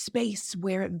to a space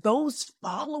where those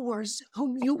followers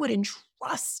whom you would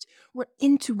entrust were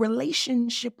into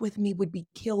relationship with me would be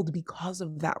killed because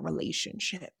of that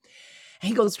relationship. And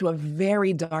he goes to a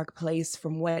very dark place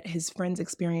from what his friends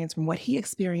experienced, from what he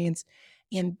experienced.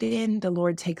 And then the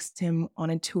Lord takes him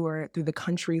on a tour through the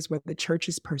countries where the church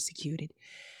is persecuted.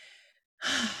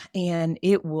 And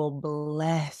it will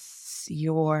bless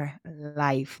your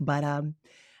life. But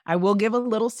I will give a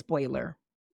little spoiler.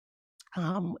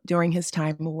 During his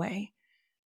time away,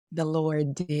 the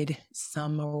Lord did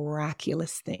some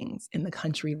miraculous things in the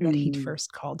country that he'd Mm,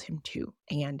 first called him to.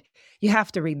 And you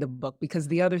have to read the book because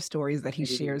the other stories that he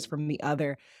shares from the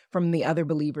other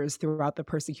believers throughout the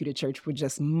persecuted church were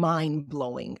just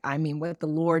mind-blowing. I mean, what the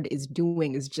Lord is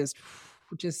doing is just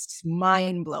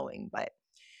mind-blowing. But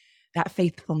that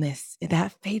faithfulness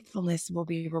will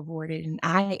be rewarded. And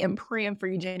I am praying for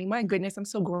you, Jenny. My goodness, I'm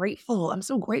so grateful. I'm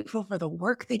so grateful for the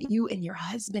work that you and your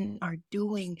husband are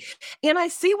doing. And I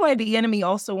see why the enemy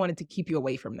also wanted to keep you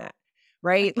away from that,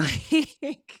 right?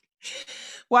 Like,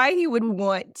 why he would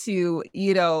want to,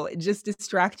 just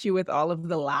distract you with all of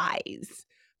the lies, yeah.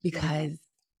 because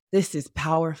this is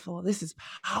powerful. This is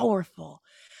powerful.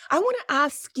 I want to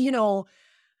ask,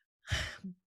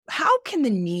 how can the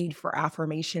need for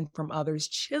affirmation from others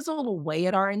chisel away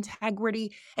at our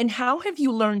integrity? And how have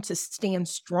you learned to stand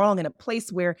strong in a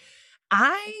place where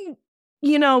I,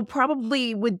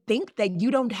 probably would think that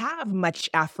you don't have much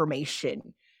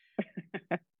affirmation?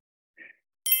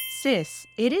 Sis,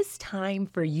 it is time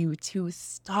for you to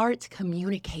start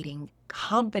communicating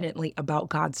confidently about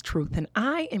God's truth, and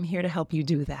I am here to help you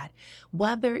do that.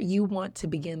 Whether you want to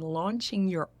begin launching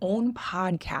your own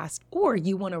podcast or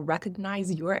you want to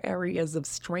recognize your areas of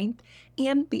strength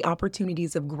and the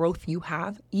opportunities of growth you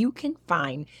have, you can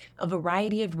find a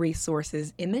variety of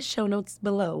resources in the show notes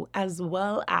below, as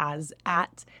well as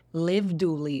at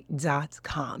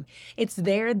liveduly.com. It's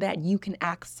there that you can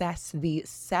access the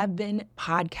 7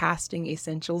 podcasting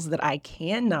essentials that I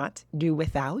cannot do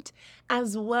without,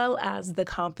 as well as the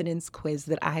confidence quiz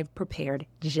that I've prepared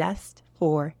just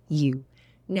for you.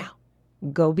 Now,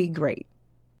 go be great.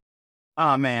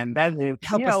 Oh man, that is,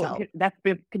 Help us out. that's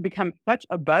become such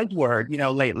a buzzword,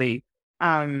 lately.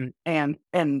 And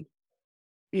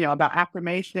about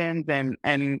affirmations and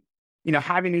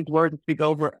having these words to speak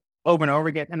over and over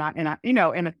again. And I,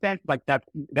 in a sense, like that's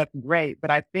great.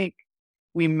 But I think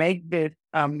we make this,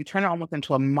 we turn it almost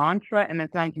into a mantra, and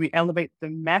it's like we elevate the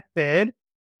method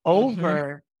Mhm.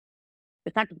 over.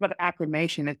 It's not just about the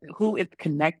affirmation; it's who it's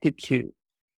connected to.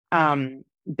 Yeah.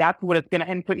 That's what it's gonna.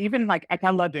 And so even like I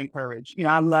love to encourage.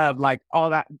 I love like all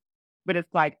that, but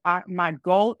it's like my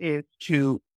goal is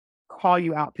to call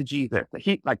you out to Jesus.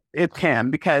 It's him,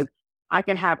 because I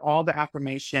can have all the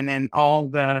affirmation and all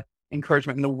the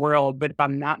encouragement in the world, but if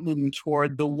I'm not moving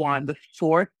toward the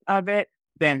source of it,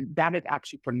 then that is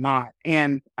actually for naught.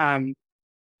 And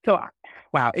so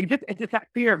wow, it's just that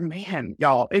fear of man,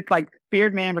 y'all. It's like fear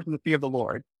of man versus the fear of the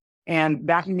Lord, and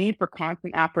that need for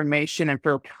constant affirmation and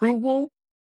for approval,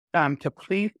 to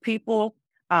please people,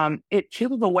 it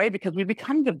chips away because we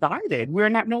become divided. We're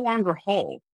no longer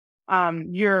whole.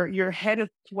 Your head is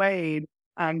swayed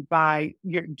by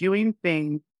you're doing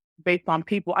things based on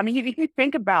people. I mean, if you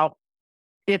think about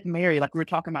if Mary, like we were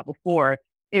talking about before,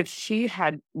 if she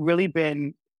had really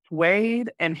been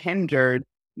swayed and hindered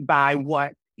by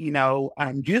what,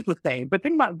 Jesus was saying, but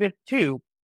think about this too.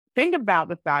 Think about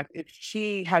the fact if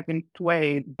she had been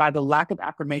swayed by the lack of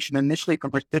affirmation initially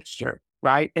from her sister,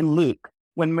 right? In Luke,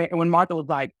 when Martha was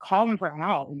like calling for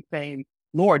help and saying,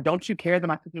 Lord, don't you care that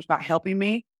my sister's not helping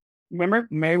me? Remember,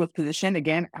 Mary was positioned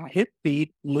again at his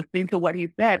feet, listening to what he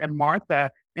said. And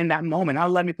Martha, in that moment, I'll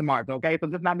let me to Martha, okay? So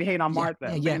just not me hating on Yeah, Martha.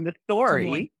 yeah, But yeah. in the Come on.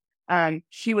 story,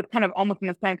 she was kind of almost in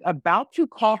a sense about to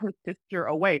call her sister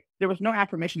away. There was no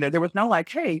affirmation there. There was no like,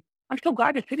 hey, I'm so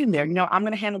glad you're sitting there. I'm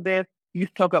going to handle this. You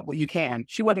soak up what you can.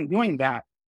 She wasn't doing that.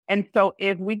 And so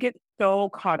if we get so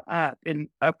caught up in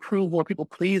approval or people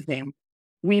pleasing,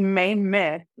 we may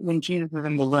miss when Jesus is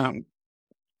in the room.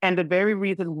 And the very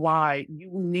reason why you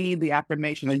need the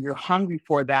affirmation and you're hungry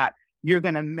for that, you're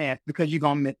going to miss because you're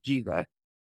going to miss Jesus.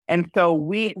 And so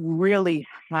we really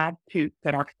have to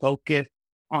set our focus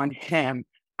on him.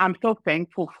 I'm so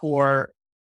thankful for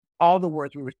all the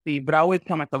words we receive, but I always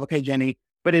tell myself, okay, Jenny,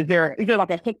 but is there like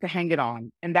a hook to hang it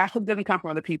on? And that hook doesn't come from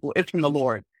other people. It's from the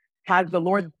Lord. Has the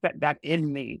Lord set that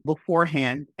in me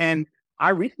beforehand? And I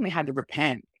recently had to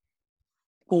repent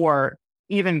for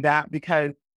even that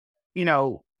because,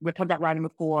 we talked about writing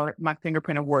before, my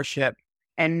fingerprint of worship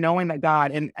and knowing that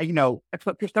God, and,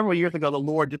 several years ago, the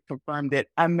Lord just confirmed it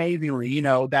amazingly,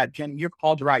 that Jen, you're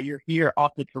called to write, you're here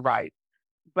also to write.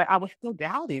 But I was still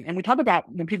doubting. And we talk about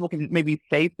when people can maybe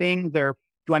say things or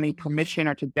do I need permission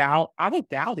or to doubt? I was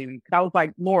doubting because I was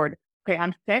like, Lord, okay,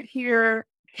 I'm sent here.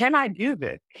 Can I do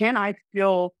this? Can I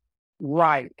still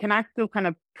write? Can I still kind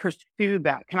of pursue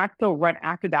that? Can I still run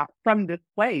after that from this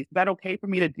place? Is that okay for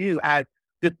me to do as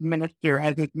this minister,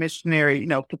 as this missionary,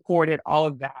 supported all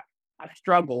of that? I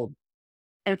struggled.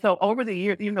 And so over the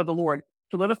years, even though the Lord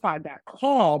solidified that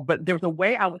call, but there was a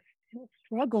way I was still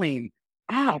struggling.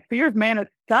 Fear of man is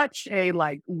such a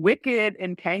like wicked,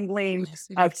 entangling Yes,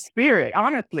 it is. spirit,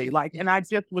 honestly. Like, and I Yes.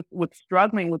 just was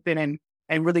struggling with it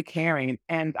and really caring.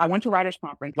 And I went to Writers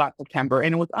Conference last September,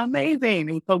 and it was amazing.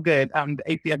 It was so good. The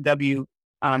ACFW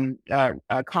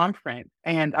conference,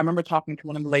 and I remember talking to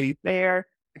one of the ladies there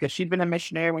because she'd been a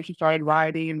missionary when she started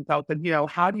writing. And so I said,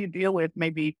 how do you deal with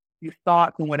maybe your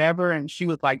thoughts and whatever? And she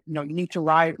was like, you need to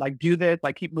write, like do this,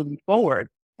 like keep moving forward.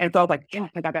 And so I was like, yes,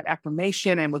 I got that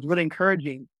affirmation and was really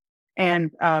encouraging.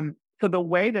 And so the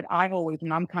way that I always,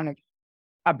 when I'm kind of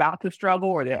about to struggle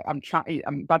or that I'm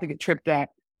about to get tripped at,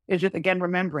 is just again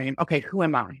remembering, okay, who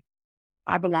am I?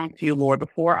 I belong to you, Lord.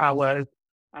 Before I was,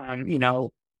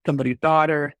 somebody's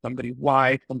daughter, somebody's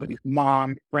wife, somebody's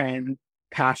mom, friend,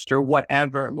 pastor,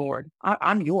 whatever, Lord.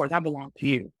 I'm yours. I belong to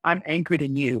you. I'm anchored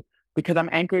in you because I'm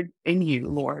anchored in you,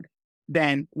 Lord.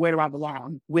 Then where do I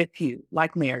belong? With you,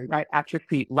 like Mary, right at your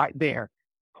feet, right there,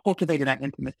 cultivating that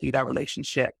intimacy, that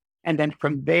relationship. And then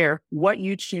from there, what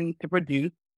you choose to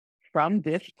produce from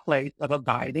this place of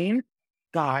abiding,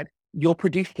 God, you'll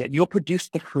produce it. You'll produce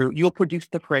the fruit. You'll produce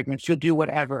the fragrance. You'll do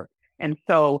whatever. And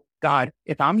so, God,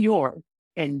 if I'm yours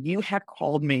and you have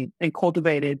called me and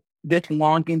cultivated this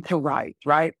longing to write,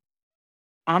 right?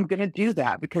 I'm going to do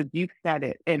that because you said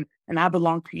it. And I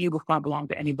belong to you before I belong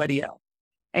to anybody else.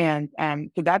 And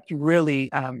so that's really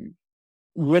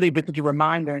been such a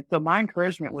reminder. And so my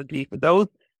encouragement would be for those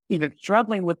even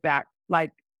struggling with that,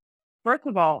 like, first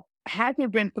of all, has there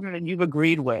been something that you've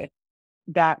agreed with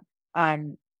that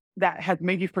that has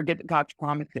made you forget God's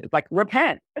promises? Like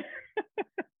repent.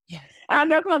 Yes. I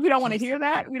know sometimes we don't want to Yes. hear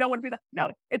that. We don't want to be that.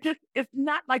 No, it's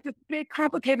not like this big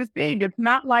complicated thing. It's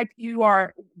not like you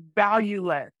are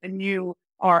valueless and you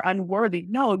are unworthy.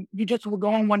 No, you just will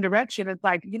go in one direction. It's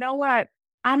like, you know what?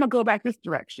 I'm gonna go back this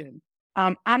direction.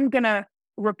 I'm gonna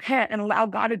repent and allow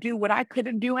God to do what I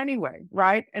couldn't do anyway,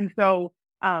 right? And so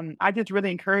I just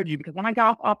really encourage you because when I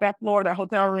got off that floor of that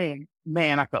hotel room,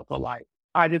 man, I felt so light.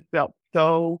 I just felt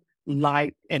so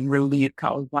light and relieved.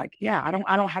 I was like, yeah, I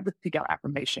don't have to seek out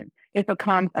affirmation. If it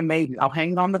comes, amazing. I'll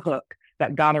hang it on the hook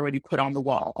that God already put on the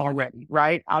wall already,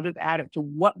 right? I'll just add it to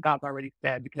what God's already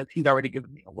said because he's already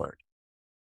given me a word.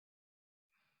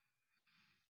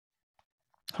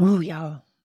 Oh, y'all.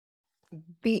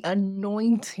 The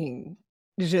anointing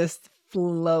just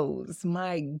flows.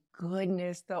 My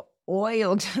goodness, the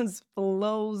oil just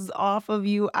flows off of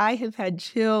you. I have had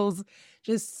chills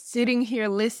just sitting here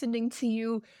listening to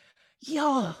you.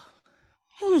 Yo,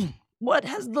 what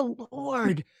has the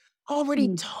Lord already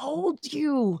Mm. told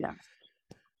you? Yeah.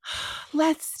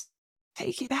 Let's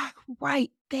take it back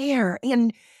right there.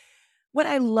 And what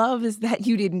I love is that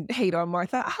you didn't hate on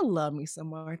Martha. I love me some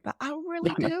Martha. I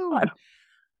really do.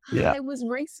 Yeah. I was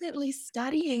recently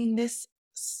studying this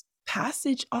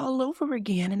passage all over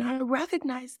again, and I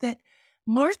recognized that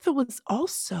Martha was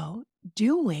also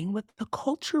doing what the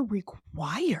culture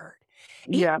required.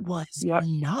 It Yeah. was Yep.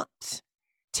 not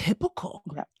typical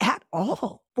Yeah. at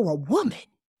all for a woman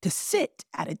to sit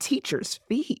at a teacher's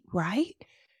feet, right?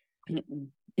 Mm-mm.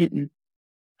 Mm-mm.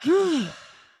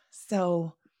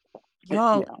 So,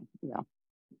 y'all, Yeah. Yeah.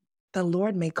 the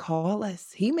Lord may call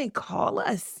us. He may call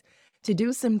us to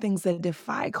do some things that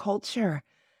defy culture,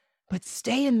 but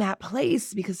stay in that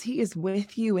place because He is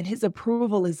with you and His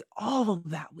approval is all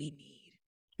that we need.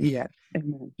 Yes.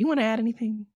 Amen. You want to add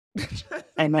anything?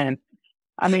 Amen.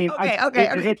 I mean, Okay.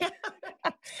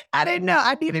 I didn't know.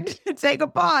 I needed to take a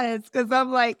pause because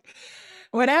I'm like,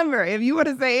 whatever. If you want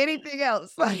to say anything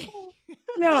else, like,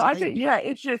 no, I like, think, yeah,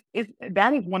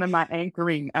 that is one of my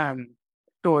anchoring,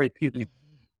 stories, excuse me.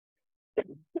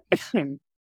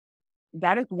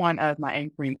 That is one of my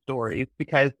anchoring stories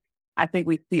because I think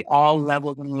we see all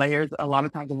levels and layers a lot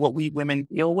of times of what we women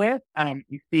deal with.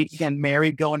 You see, again,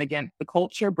 Mary going against the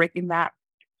culture, breaking that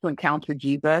to encounter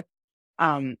Jesus.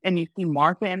 And you see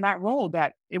Martha in that role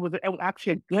that it was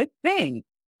actually a good thing.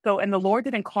 So, and the Lord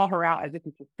didn't call her out as if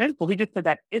it's sinful. He just said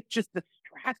that it's just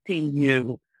distracting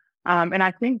you. And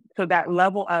I think so that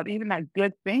level of even that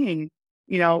good thing,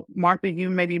 Martha, you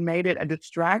maybe made it a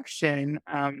distraction,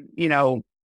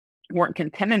 weren't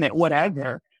content in it,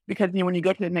 whatever. Because when you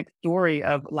go to the next story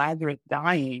of Lazarus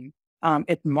dying,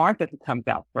 it's Martha who comes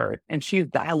out first, and she's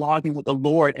dialoguing with the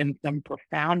Lord, and some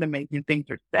profound, amazing things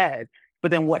are said.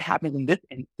 But then what happens in this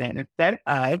instant? Instead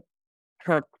of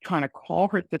her trying to call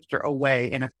her sister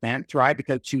away, in a sense, right?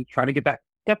 Because she was trying to get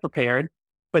prepared.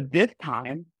 But this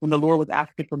time, when the Lord was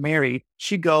asking for Mary,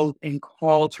 she goes and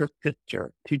calls her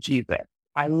sister to Jesus.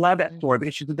 I love that story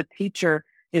because she said, the teacher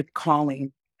is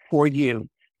calling for you.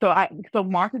 So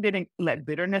Martha didn't let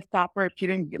bitterness stop her. She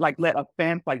didn't like let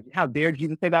offense, like, how dare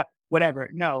Jesus say that? Whatever.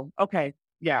 No. Okay.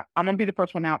 Yeah. I'm going to be the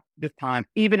first one out this time,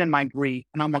 even in my grief.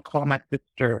 And I'm going to call my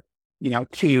sister,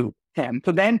 to him.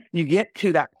 So then you get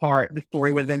to that part, the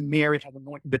story where then Mary has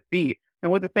anointed the feet.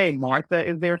 And what's it say? Martha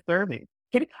is there serving.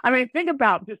 Think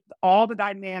about just all the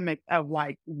dynamics of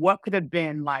like what could have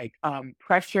been like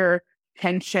pressure,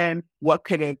 tension, what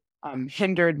could have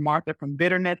hindered Martha from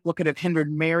bitterness, what could have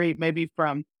hindered Mary maybe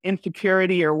from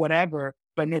insecurity or whatever.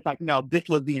 But it's like, no, this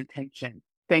was the intention.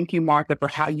 Thank you, Martha, for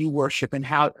how you worship and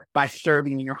how by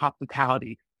serving in your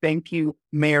hospitality. Thank you,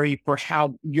 Mary, for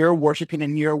how you're worshiping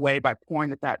in your way by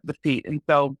pouring at the feet. And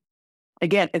so,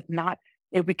 again, it's not,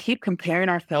 if we keep comparing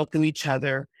ourselves to each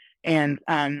other and,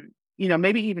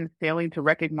 maybe even failing to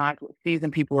recognize what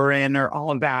season people are in or all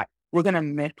of that, we're going to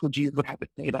miss what Jesus would have to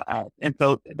say to us. And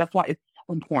so that's why it's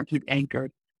so important to be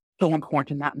anchored, so important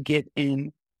to not give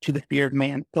in to the fear of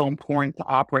man, so important to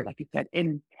operate, like you said,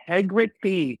 in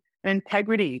integrity,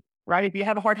 right? If you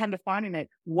have a hard time defining it,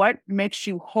 what makes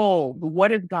you whole?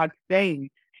 What is God saying?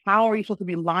 How are you supposed to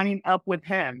be lining up with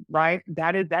him, right?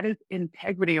 That is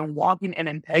integrity and walking in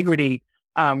integrity.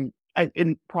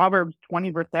 In Proverbs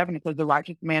 20, verse 7, it says, the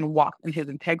righteous man walks in his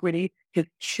integrity. His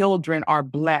children are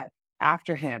blessed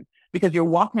after him. Because you're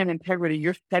walking in integrity,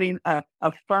 you're setting a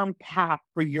firm path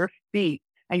for your feet,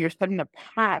 and you're setting a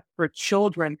path for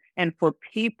children and for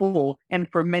people and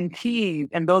for mentees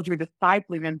and those you're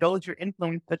discipling and those you're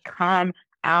influencing to come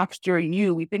after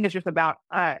you. We think it's just about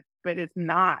us, but it's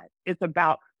not. It's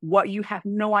about what you have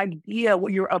no idea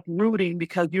what you're uprooting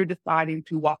because you're deciding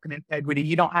to walk in integrity.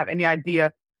 You don't have any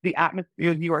idea the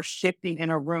atmosphere you are shifting in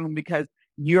a room because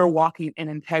you're walking in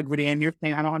integrity and you're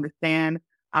saying, I don't understand.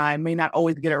 I may not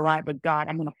always get it right, but God,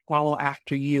 I'm going to follow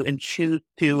after you and choose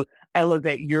to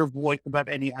elevate your voice above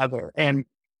any other. And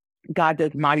God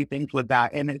does mighty things with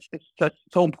that. And it's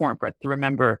so important for us to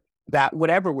remember that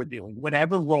whatever we're doing,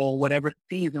 whatever role, whatever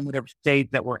season, whatever stage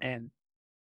that we're in.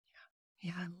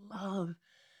 Yeah, I love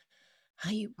how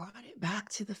you brought it back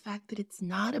to the fact that it's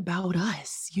not about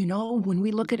us. When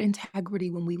we look at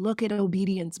integrity, when we look at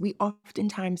obedience, we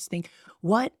oftentimes think,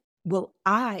 what will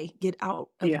I get out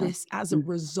of Yeah. this as a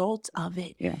result of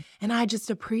it? Yeah. And I just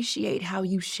appreciate how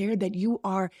you shared that you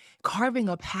are carving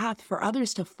a path for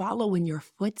others to follow in your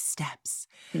footsteps.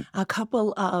 Mm. A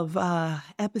couple of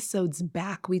episodes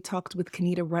back, we talked with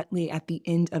Kenita Rutley at the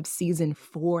end of season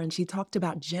 4, and she talked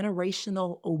about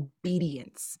generational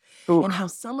obedience. Ooh. And how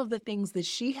some of the things that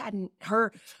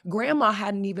her grandma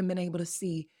hadn't even been able to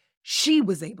see, she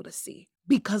was able to see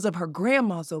because of her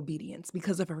grandma's obedience,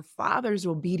 because of her father's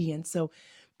obedience. So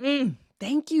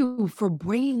thank you for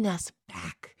bringing us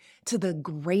back to the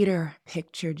greater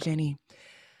picture, Jenny.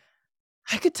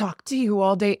 I could talk to you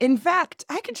all day. In fact,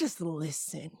 I could just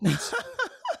listen.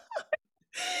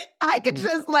 I could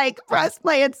just like press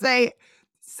play and say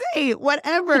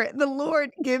whatever the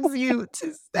Lord gives you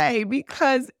to say,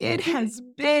 because it has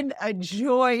been a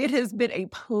joy. It has been a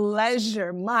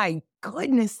pleasure. My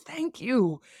goodness. Thank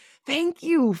you. Thank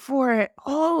you for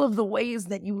all of the ways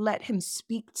that you let him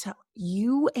speak to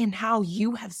you and how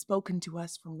you have spoken to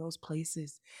us from those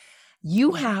places.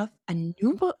 You have a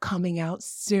new book coming out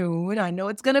soon. I know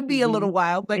it's going to be a little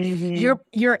while, but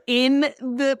you're in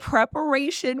the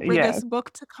preparation for Yes. this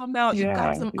book to come out. You've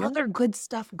got Yeah. some Yeah. other good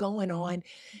stuff going on.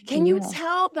 Can you Yeah.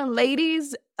 tell the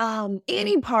ladies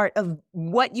any part of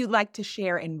what you'd like to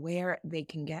share and where they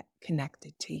can get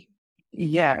connected to you?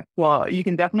 Yes. Well, you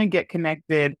can definitely get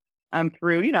connected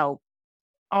through,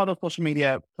 all the social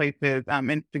media places,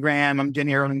 Instagram, I'm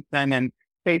Jenny Erlingsson, and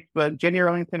Facebook, Jenny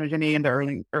Erlingsson or Jenny and the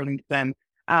Erlingsson.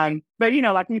 But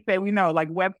like you say, we know like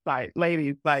website,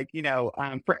 ladies, like,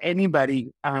 for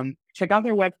anybody, check out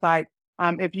their website.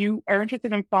 If you are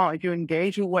interested in following, if you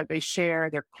engage with what they share,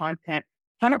 their content,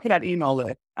 sign up for that email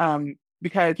list.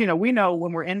 Because, we know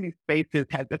when we're in these spaces,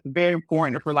 it's very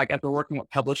important if we're like, as we're working with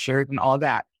publishers and all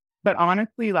that. But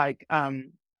honestly, like,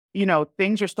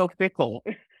 things are so fickle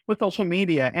with social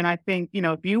media. And I think,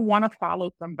 if you want to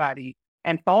follow somebody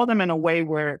and follow them in a way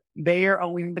where they are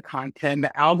owning the content,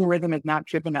 the algorithm is not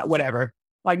tripping out, whatever,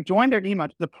 like join their email,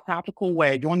 just a practical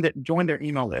way, join their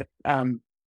email list, and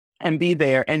be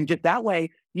there. And just that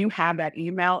way you have that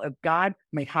email. If God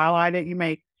may highlight it, you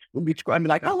may be scrolling, be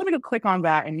like, oh, let me go click on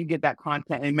that. And you get that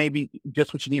content and maybe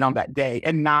just what you need on that day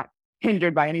and not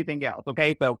hindered by anything else.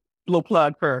 Okay. So little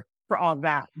plug for all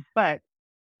that. But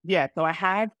yeah, so I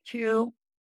have two,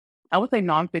 I would say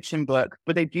nonfiction books,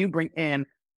 but they do bring in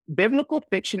biblical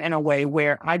fiction in a way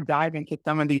where I dive into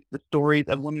some of the stories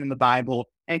of women in the Bible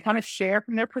and kind of share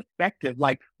from their perspective.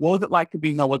 Like, what was it like to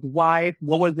be Noah's wife?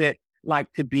 What was it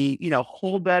like to be,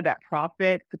 Huldah, that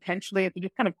prophet, potentially? It's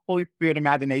just kind of Holy Spirit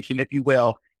imagination, if you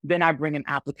will. Then I bring an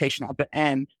application at the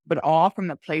end, but all from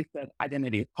the place of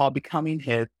identity. It's called Becoming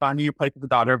His, Finding Your Place as the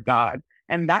Daughter of God.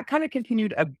 And that kind of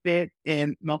continued a bit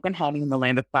in Milk and Honey in the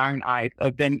Land of Fire and Ice,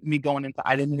 of then me going into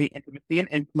identity, intimacy, and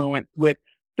influence with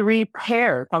three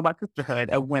pairs, talk about sisterhood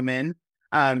of women,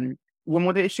 women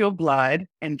with the issue of blood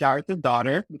and Jairus'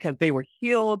 daughter, because they were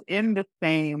healed in the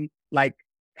same like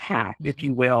path, if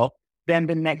you will. Then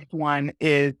the next one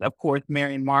is, of course,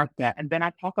 Mary and Martha. And then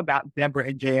I talk about Deborah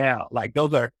and Jael. Like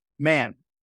those are, man,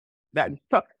 that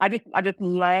so I just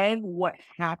love what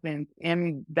happens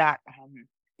in that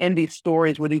in these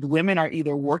stories where these women are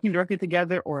either working directly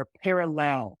together or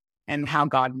parallel, and how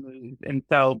God moves. And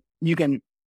so you can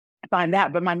find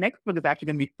that. But my next book is actually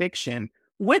going to be fiction,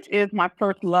 which is my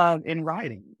first love in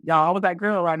writing. Y'all, I was that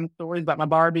girl writing stories about my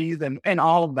Barbies and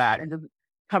all of that, and just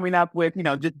coming up with,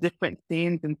 just different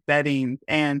scenes and settings.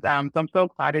 And so I'm so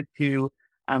excited to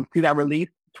see that release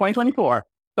 2024.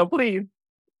 So please,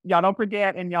 y'all don't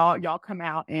forget, and y'all come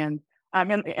out and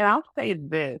I'll say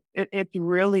this: it's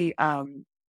really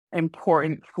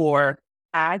important for,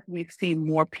 as we see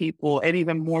more people and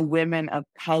even more women of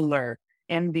color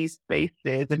in these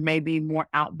spaces, and maybe more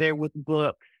out there with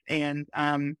books and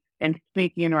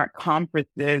speaking or at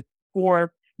conferences,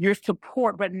 for your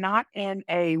support, but not in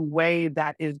a way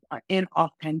that is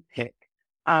inauthentic.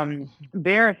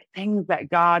 There are things that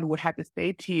God would have to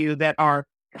say to you that are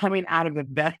coming out of a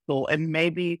vessel, and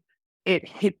maybe it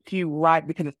hits you right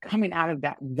because it's coming out of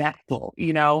that vessel,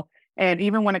 And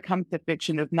even when it comes to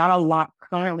fiction, there's not a lot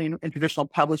currently in traditional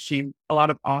publishing, a lot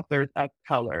of authors of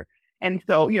color. And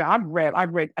so, I've read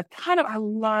a ton of, I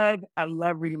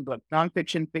love reading books,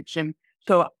 nonfiction, fiction.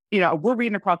 So, we're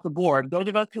reading across the board. Those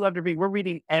of us who love to read, we're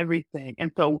reading everything.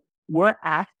 And so we're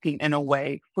asking in a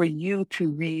way for you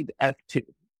to read us too,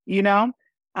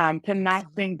 to not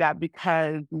think that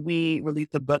because we release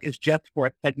a book is just for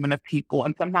a segment of people.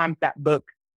 And sometimes that book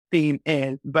theme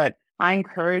is, but I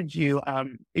encourage you,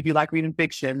 if you like reading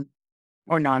fiction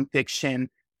or nonfiction,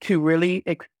 to really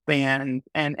expand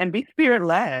and be spirit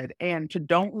led, and to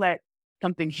don't let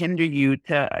something hinder you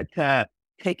to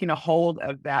taking a hold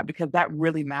of that, because that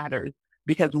really matters.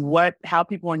 Because how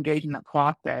people engage in that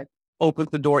process opens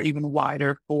the door even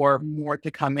wider for more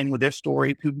to come in with their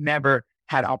stories who've never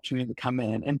had opportunity to come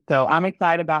in. And so I'm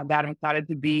excited about that. I'm excited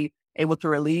to be able to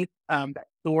release that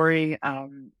story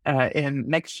in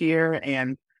next year,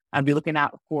 and I'll be looking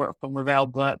out for from Revell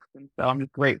Books. And so I'm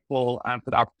just grateful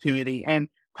for the opportunity. And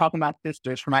talking about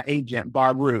sisters, for my agent,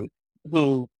 Barb Ruth,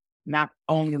 who not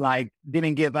only like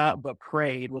didn't give up, but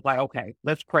prayed, was like, okay,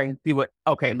 let's pray and see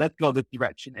let's go this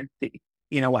direction and see,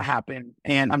 what happens.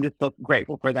 And I'm just so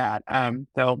grateful for that.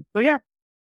 So yeah,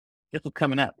 this was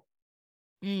coming up.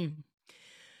 Mm.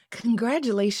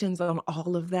 Congratulations on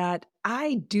all of that.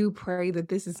 I do pray that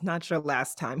this is not your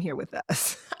last time here with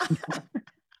us.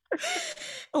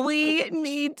 We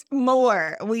need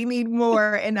more. We need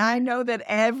more. And I know that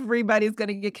everybody's going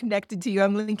to get connected to you.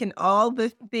 I'm linking all the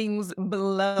things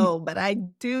below, but I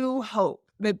do hope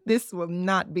that this will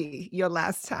not be your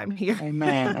last time here.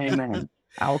 Amen. Amen.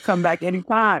 I will come back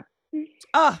anytime.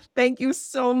 Oh, thank you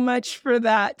so much for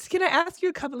that. Can I ask you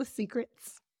a couple of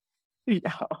secrets?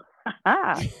 Yeah.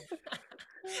 I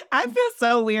feel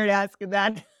so weird asking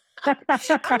that. I'm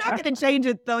not going to change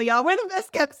it though, y'all. We're the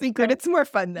best kept secret. It's more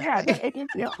fun that Yeah, way.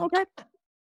 okay.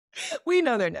 We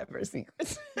know they're never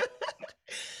secrets.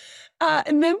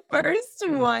 And the first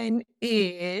one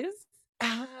is,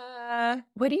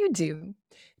 what do you do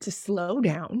to slow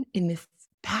down in this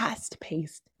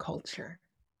fast-paced culture?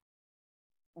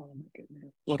 Oh my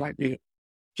goodness. What I do.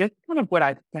 Just kind of what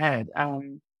I said.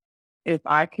 If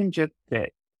I can just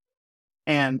sit,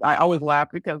 and I always laugh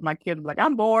because my kids are like,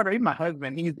 I'm bored, or even my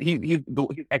husband, he's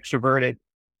extroverted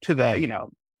to the,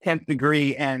 10th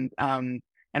degree. And I'm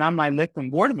like,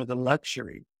 listen, boredom is a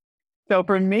luxury. So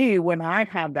for me, when I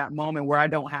have that moment where I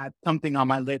don't have something on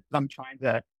my list I'm trying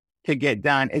to get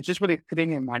done, it's just really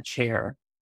sitting in my chair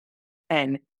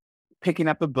and picking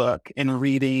up a book and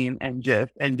reading and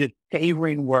just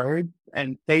savoring words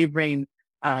and savoring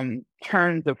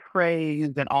turns of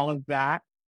phrase and all of that,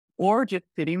 or just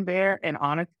sitting there and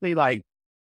honestly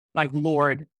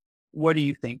Lord, what are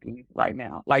you thinking right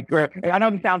now? I know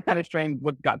it sounds kind of strange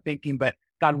what God thinking, but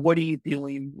God, what are you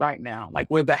doing right now? Like,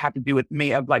 what does that have to do with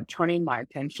me? Of like turning my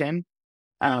attention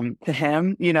to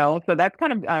Him, So that's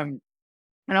kind of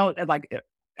I know I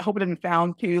hope it doesn't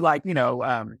sound too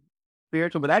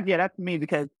spiritual, but that's me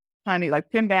because honey, like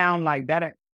sit down like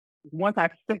that. Once I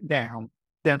sit down,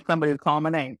 then somebody's calling my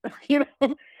name,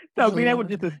 So being able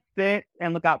just to sit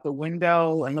and look out the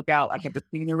window and look out like at the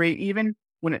scenery, even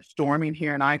when it's storming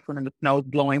here in Iceland and the snow's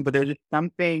blowing, but there's just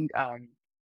something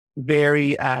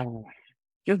very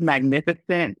just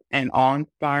magnificent and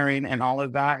awe-inspiring and all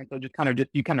of that. And so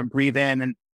you kind of breathe in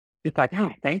and just like,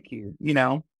 oh, thank you.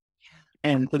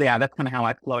 And so yeah, that's kind of how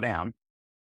I slow down.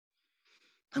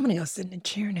 I'm gonna go sit in a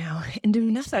chair now and do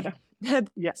nothing. That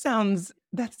Yeah. sounds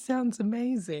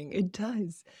amazing. It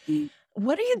does. Mm.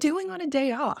 What are you doing on a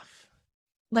day off?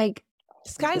 Like,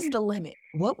 sky's the limit.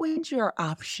 What would your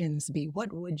options be?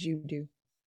 What would you do?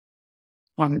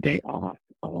 On the day off.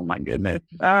 Oh my goodness.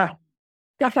 Gosh,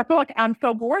 I feel like I'm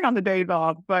so bored on the days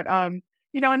off, but and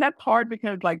that's hard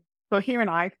because so here in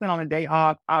Iceland on a day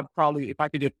off, I'd probably, if I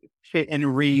could just sit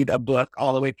and read a book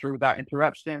all the way through without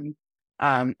interruptions,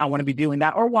 I want to be doing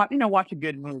that or watch a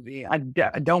good movie. I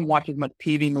don't watch as much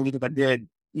TV movies as I did,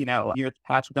 years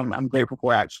past, which I'm grateful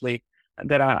for actually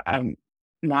that I'm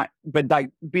not, but like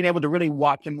being able to really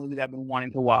watch a movie that I've been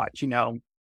wanting to watch,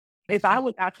 If I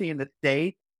was actually in the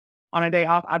States on a day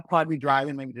off, I'd probably be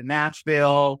driving maybe to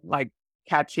Nashville,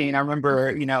 I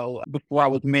remember, before I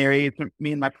was married,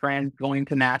 me and my friends going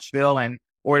to Nashville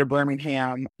or to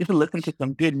Birmingham, just to listen to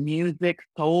some good music,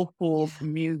 soulful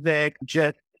music,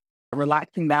 just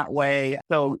relaxing that way.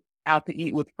 So out to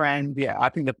eat with friends. Yeah, I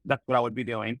think that's what I would be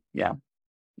doing. Yeah.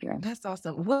 Yeah. That's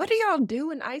awesome. What do y'all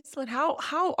do in Iceland? How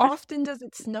often does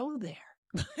it snow there?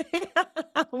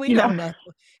 We don't know.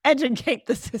 Educate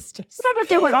the sisters. I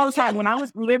do it all the time. When I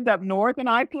lived up north in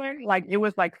Iceland, it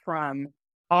was from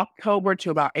October to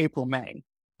about April, May.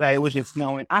 It was just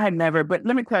snowing. I had never, but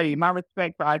let me tell you, my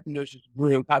respect for Icelanders just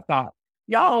grew. I thought,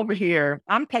 y'all over here,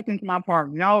 I'm taking to my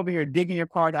apartment. Y'all over here digging your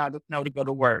cars out of the snow to go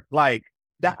to work. Y'all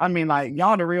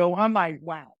the real. I'm like,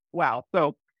 wow.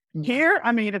 So here,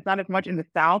 it's not as much in the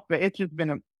South, but it's just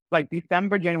been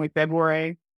December, January,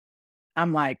 February.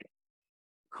 I'm like,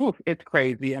 whew, it's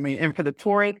crazy. And for the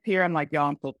tourists here, I'm like, y'all,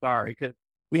 I'm so sorry because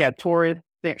we had tourists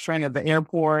stranded at the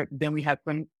airport. Then we had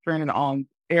some stranded on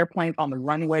airplanes on the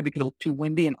runway because it was too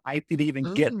windy and icy to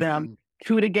even get them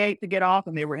to the gate to get off.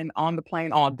 And they were on the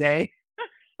plane all day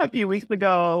a few weeks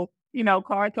ago,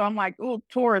 cars. So I'm like, oh,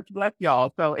 tourists, bless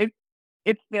y'all. So it's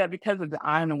because of the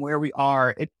island and where we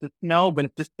are, it's the snow,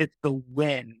 but it's the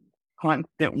wind,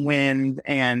 constant wind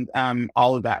and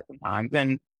all of that sometimes.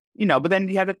 And but then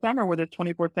you have the summer where there's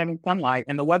 24/7 sunlight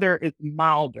and the weather is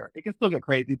milder. It can still get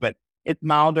crazy, but it's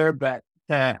milder. But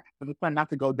for the sun not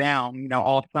to go down,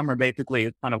 all summer basically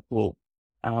is kind of cool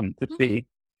to see.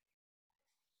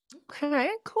 Okay,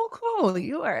 cool.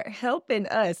 You are helping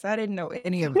us. I didn't know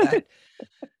any of that.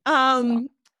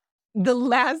 The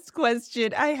last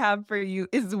question I have for you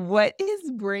is what is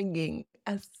bringing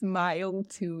a smile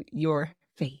to your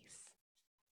face?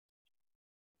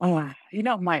 Oh,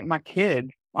 my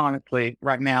kids, honestly,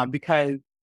 right now, because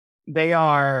they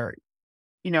are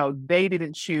they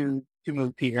didn't choose to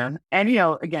move here. And,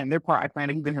 again, they're part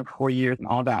Icelandic, been here for 4 years and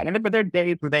all that. But there are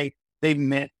days where they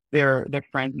miss their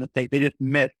friends in the States. They just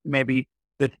miss maybe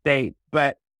the States.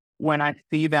 But when I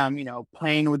see them,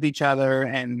 playing with each other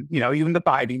and, even the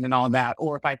fighting and all that,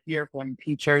 or if I hear from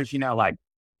teachers, like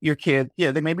your kids,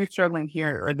 yeah, they may be struggling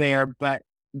here or there, but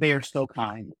they are so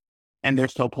kind and they're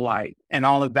so polite and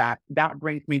all of that. That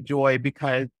brings me joy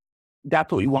because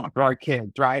that's what we want for our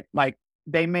kids, right? Like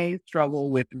they may struggle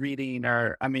with reading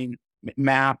or,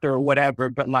 math or whatever,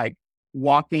 but like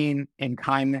walking in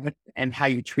kindness and how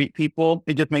you treat people,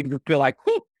 it just makes us feel like,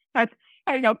 whew, that's,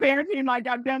 parenting, like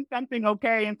I've done something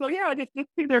okay. And so, yeah, just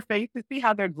see their faces, see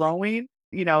how they're growing,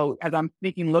 as I'm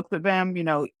sneaking looks at them,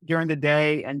 during the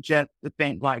day and just to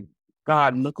think like,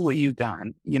 God, look what you've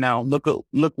done,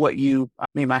 look what you,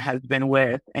 my husband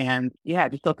with. And yeah,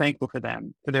 just so thankful for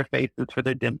them, for their faces, for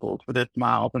their dimples, for their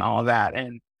smiles and all of that.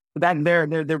 And that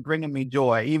they're bringing me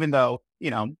joy, even though,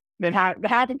 then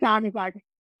half the time it's like,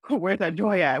 where's that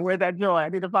joy at? Where's that joy? I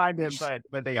need to find it.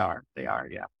 But they are.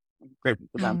 Yeah. I'm grateful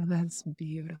for them. Oh, that's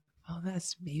beautiful.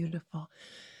 That's beautiful.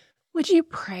 Would you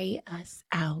pray us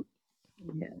out?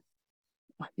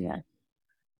 Yes.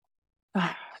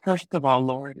 First of all,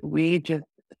 Lord, we just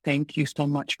thank you so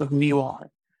much for who you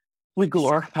are. We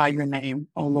glorify your name,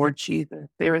 oh Lord Jesus.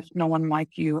 There is no one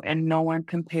like you and no one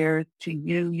compares to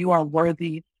you. You are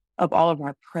worthy of all of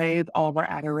our praise, all of our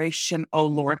adoration, oh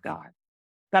Lord God.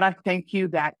 God, I thank you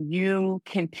that you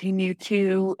continue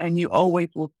to, and you always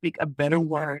will speak a better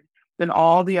word than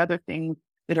all the other things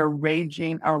that are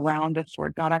raging around us,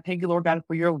 Lord God. I thank you, Lord God,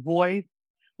 for your voice,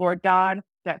 Lord God,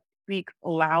 that speaks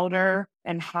louder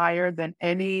and higher than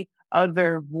any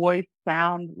other voice,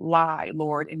 sound, lie,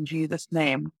 Lord, in Jesus'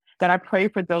 name. God, I pray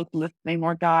for those listening,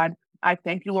 Lord God. I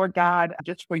thank you, Lord God,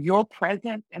 just for your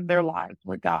presence in their lives,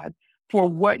 Lord God, for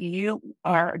what you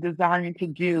are desiring to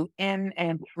do in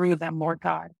and through them, Lord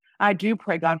God. I do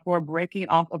pray, God, for a breaking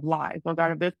off of lies. Lord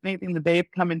God, if there's anything that they've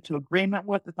come into agreement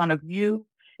with, it's not of you.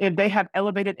 If they have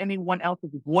elevated anyone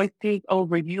else's voices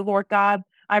over you, Lord God,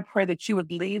 I pray that you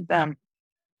would lead them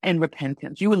in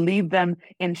repentance. You would lead them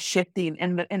in shifting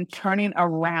and turning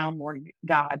around, Lord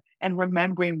God, and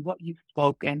remembering what you've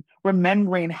spoken,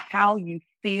 remembering how you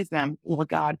see them, Lord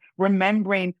God,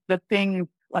 remembering the things,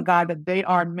 Lord God, that they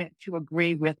are meant to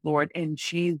agree with, Lord, in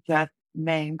Jesus'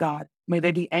 name, God. May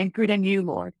they be anchored in you,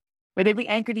 Lord. May they be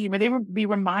anchored in you. May they be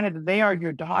reminded that they are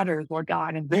your daughters, Lord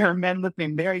God, and there are men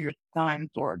listening. They're your sons,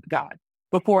 Lord God,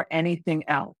 before anything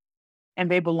else.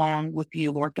 And they belong with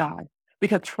you, Lord God.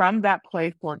 Because from that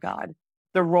place, Lord God,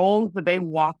 the roles that they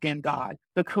walk in, God,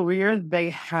 the careers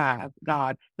they have,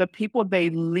 God, the people they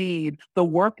lead, the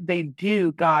work they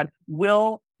do, God,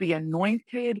 will be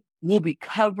anointed, will be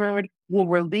covered, will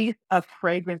release a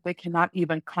fragrance they cannot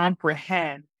even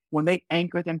comprehend when they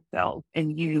anchor themselves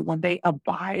in you, when they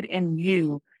abide in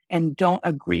you and don't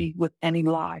agree with any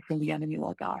lie from the enemy,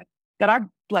 Lord God. God, I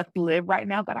bless Liv right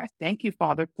now. God, I thank you,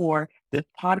 Father, for this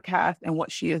podcast and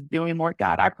what she is doing, Lord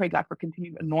God. I pray, God, for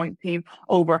continued anointing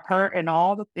over her and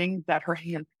all the things that her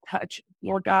hands touch,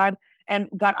 Lord God. And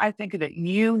God, I think that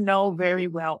you know very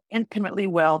well, intimately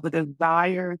well, the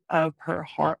desires of her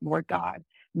heart, Lord God.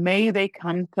 May they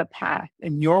come to pass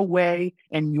in your way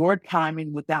and your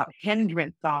timing without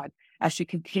hindrance, God, as she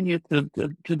continues to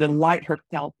delight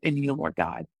herself in you, Lord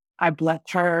God. I bless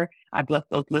her. I bless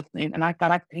those listening. And I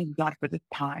thank God for this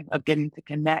time of getting to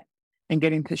connect and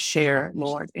getting to share,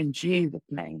 Lord, in Jesus'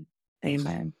 name.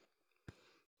 Amen.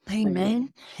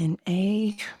 Amen and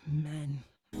amen.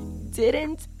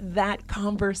 Didn't that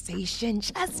conversation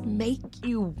just make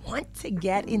you want to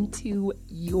get into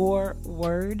your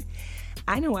word?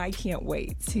 I know I can't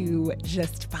wait to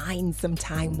just find some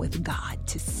time with God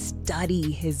to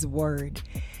study his word.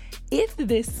 If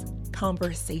this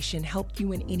conversation helped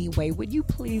you in any way, would you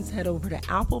please head over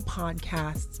to Apple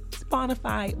Podcasts,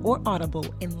 Spotify, or Audible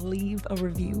and leave a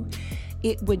review?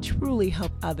 It would truly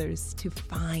help others to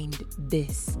find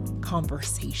this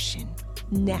conversation.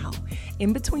 Now,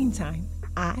 in between time,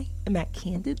 I am at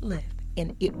Candid Live,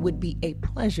 and it would be a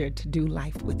pleasure to do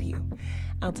life with you.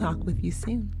 I'll talk with you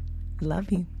soon.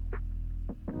 Love you.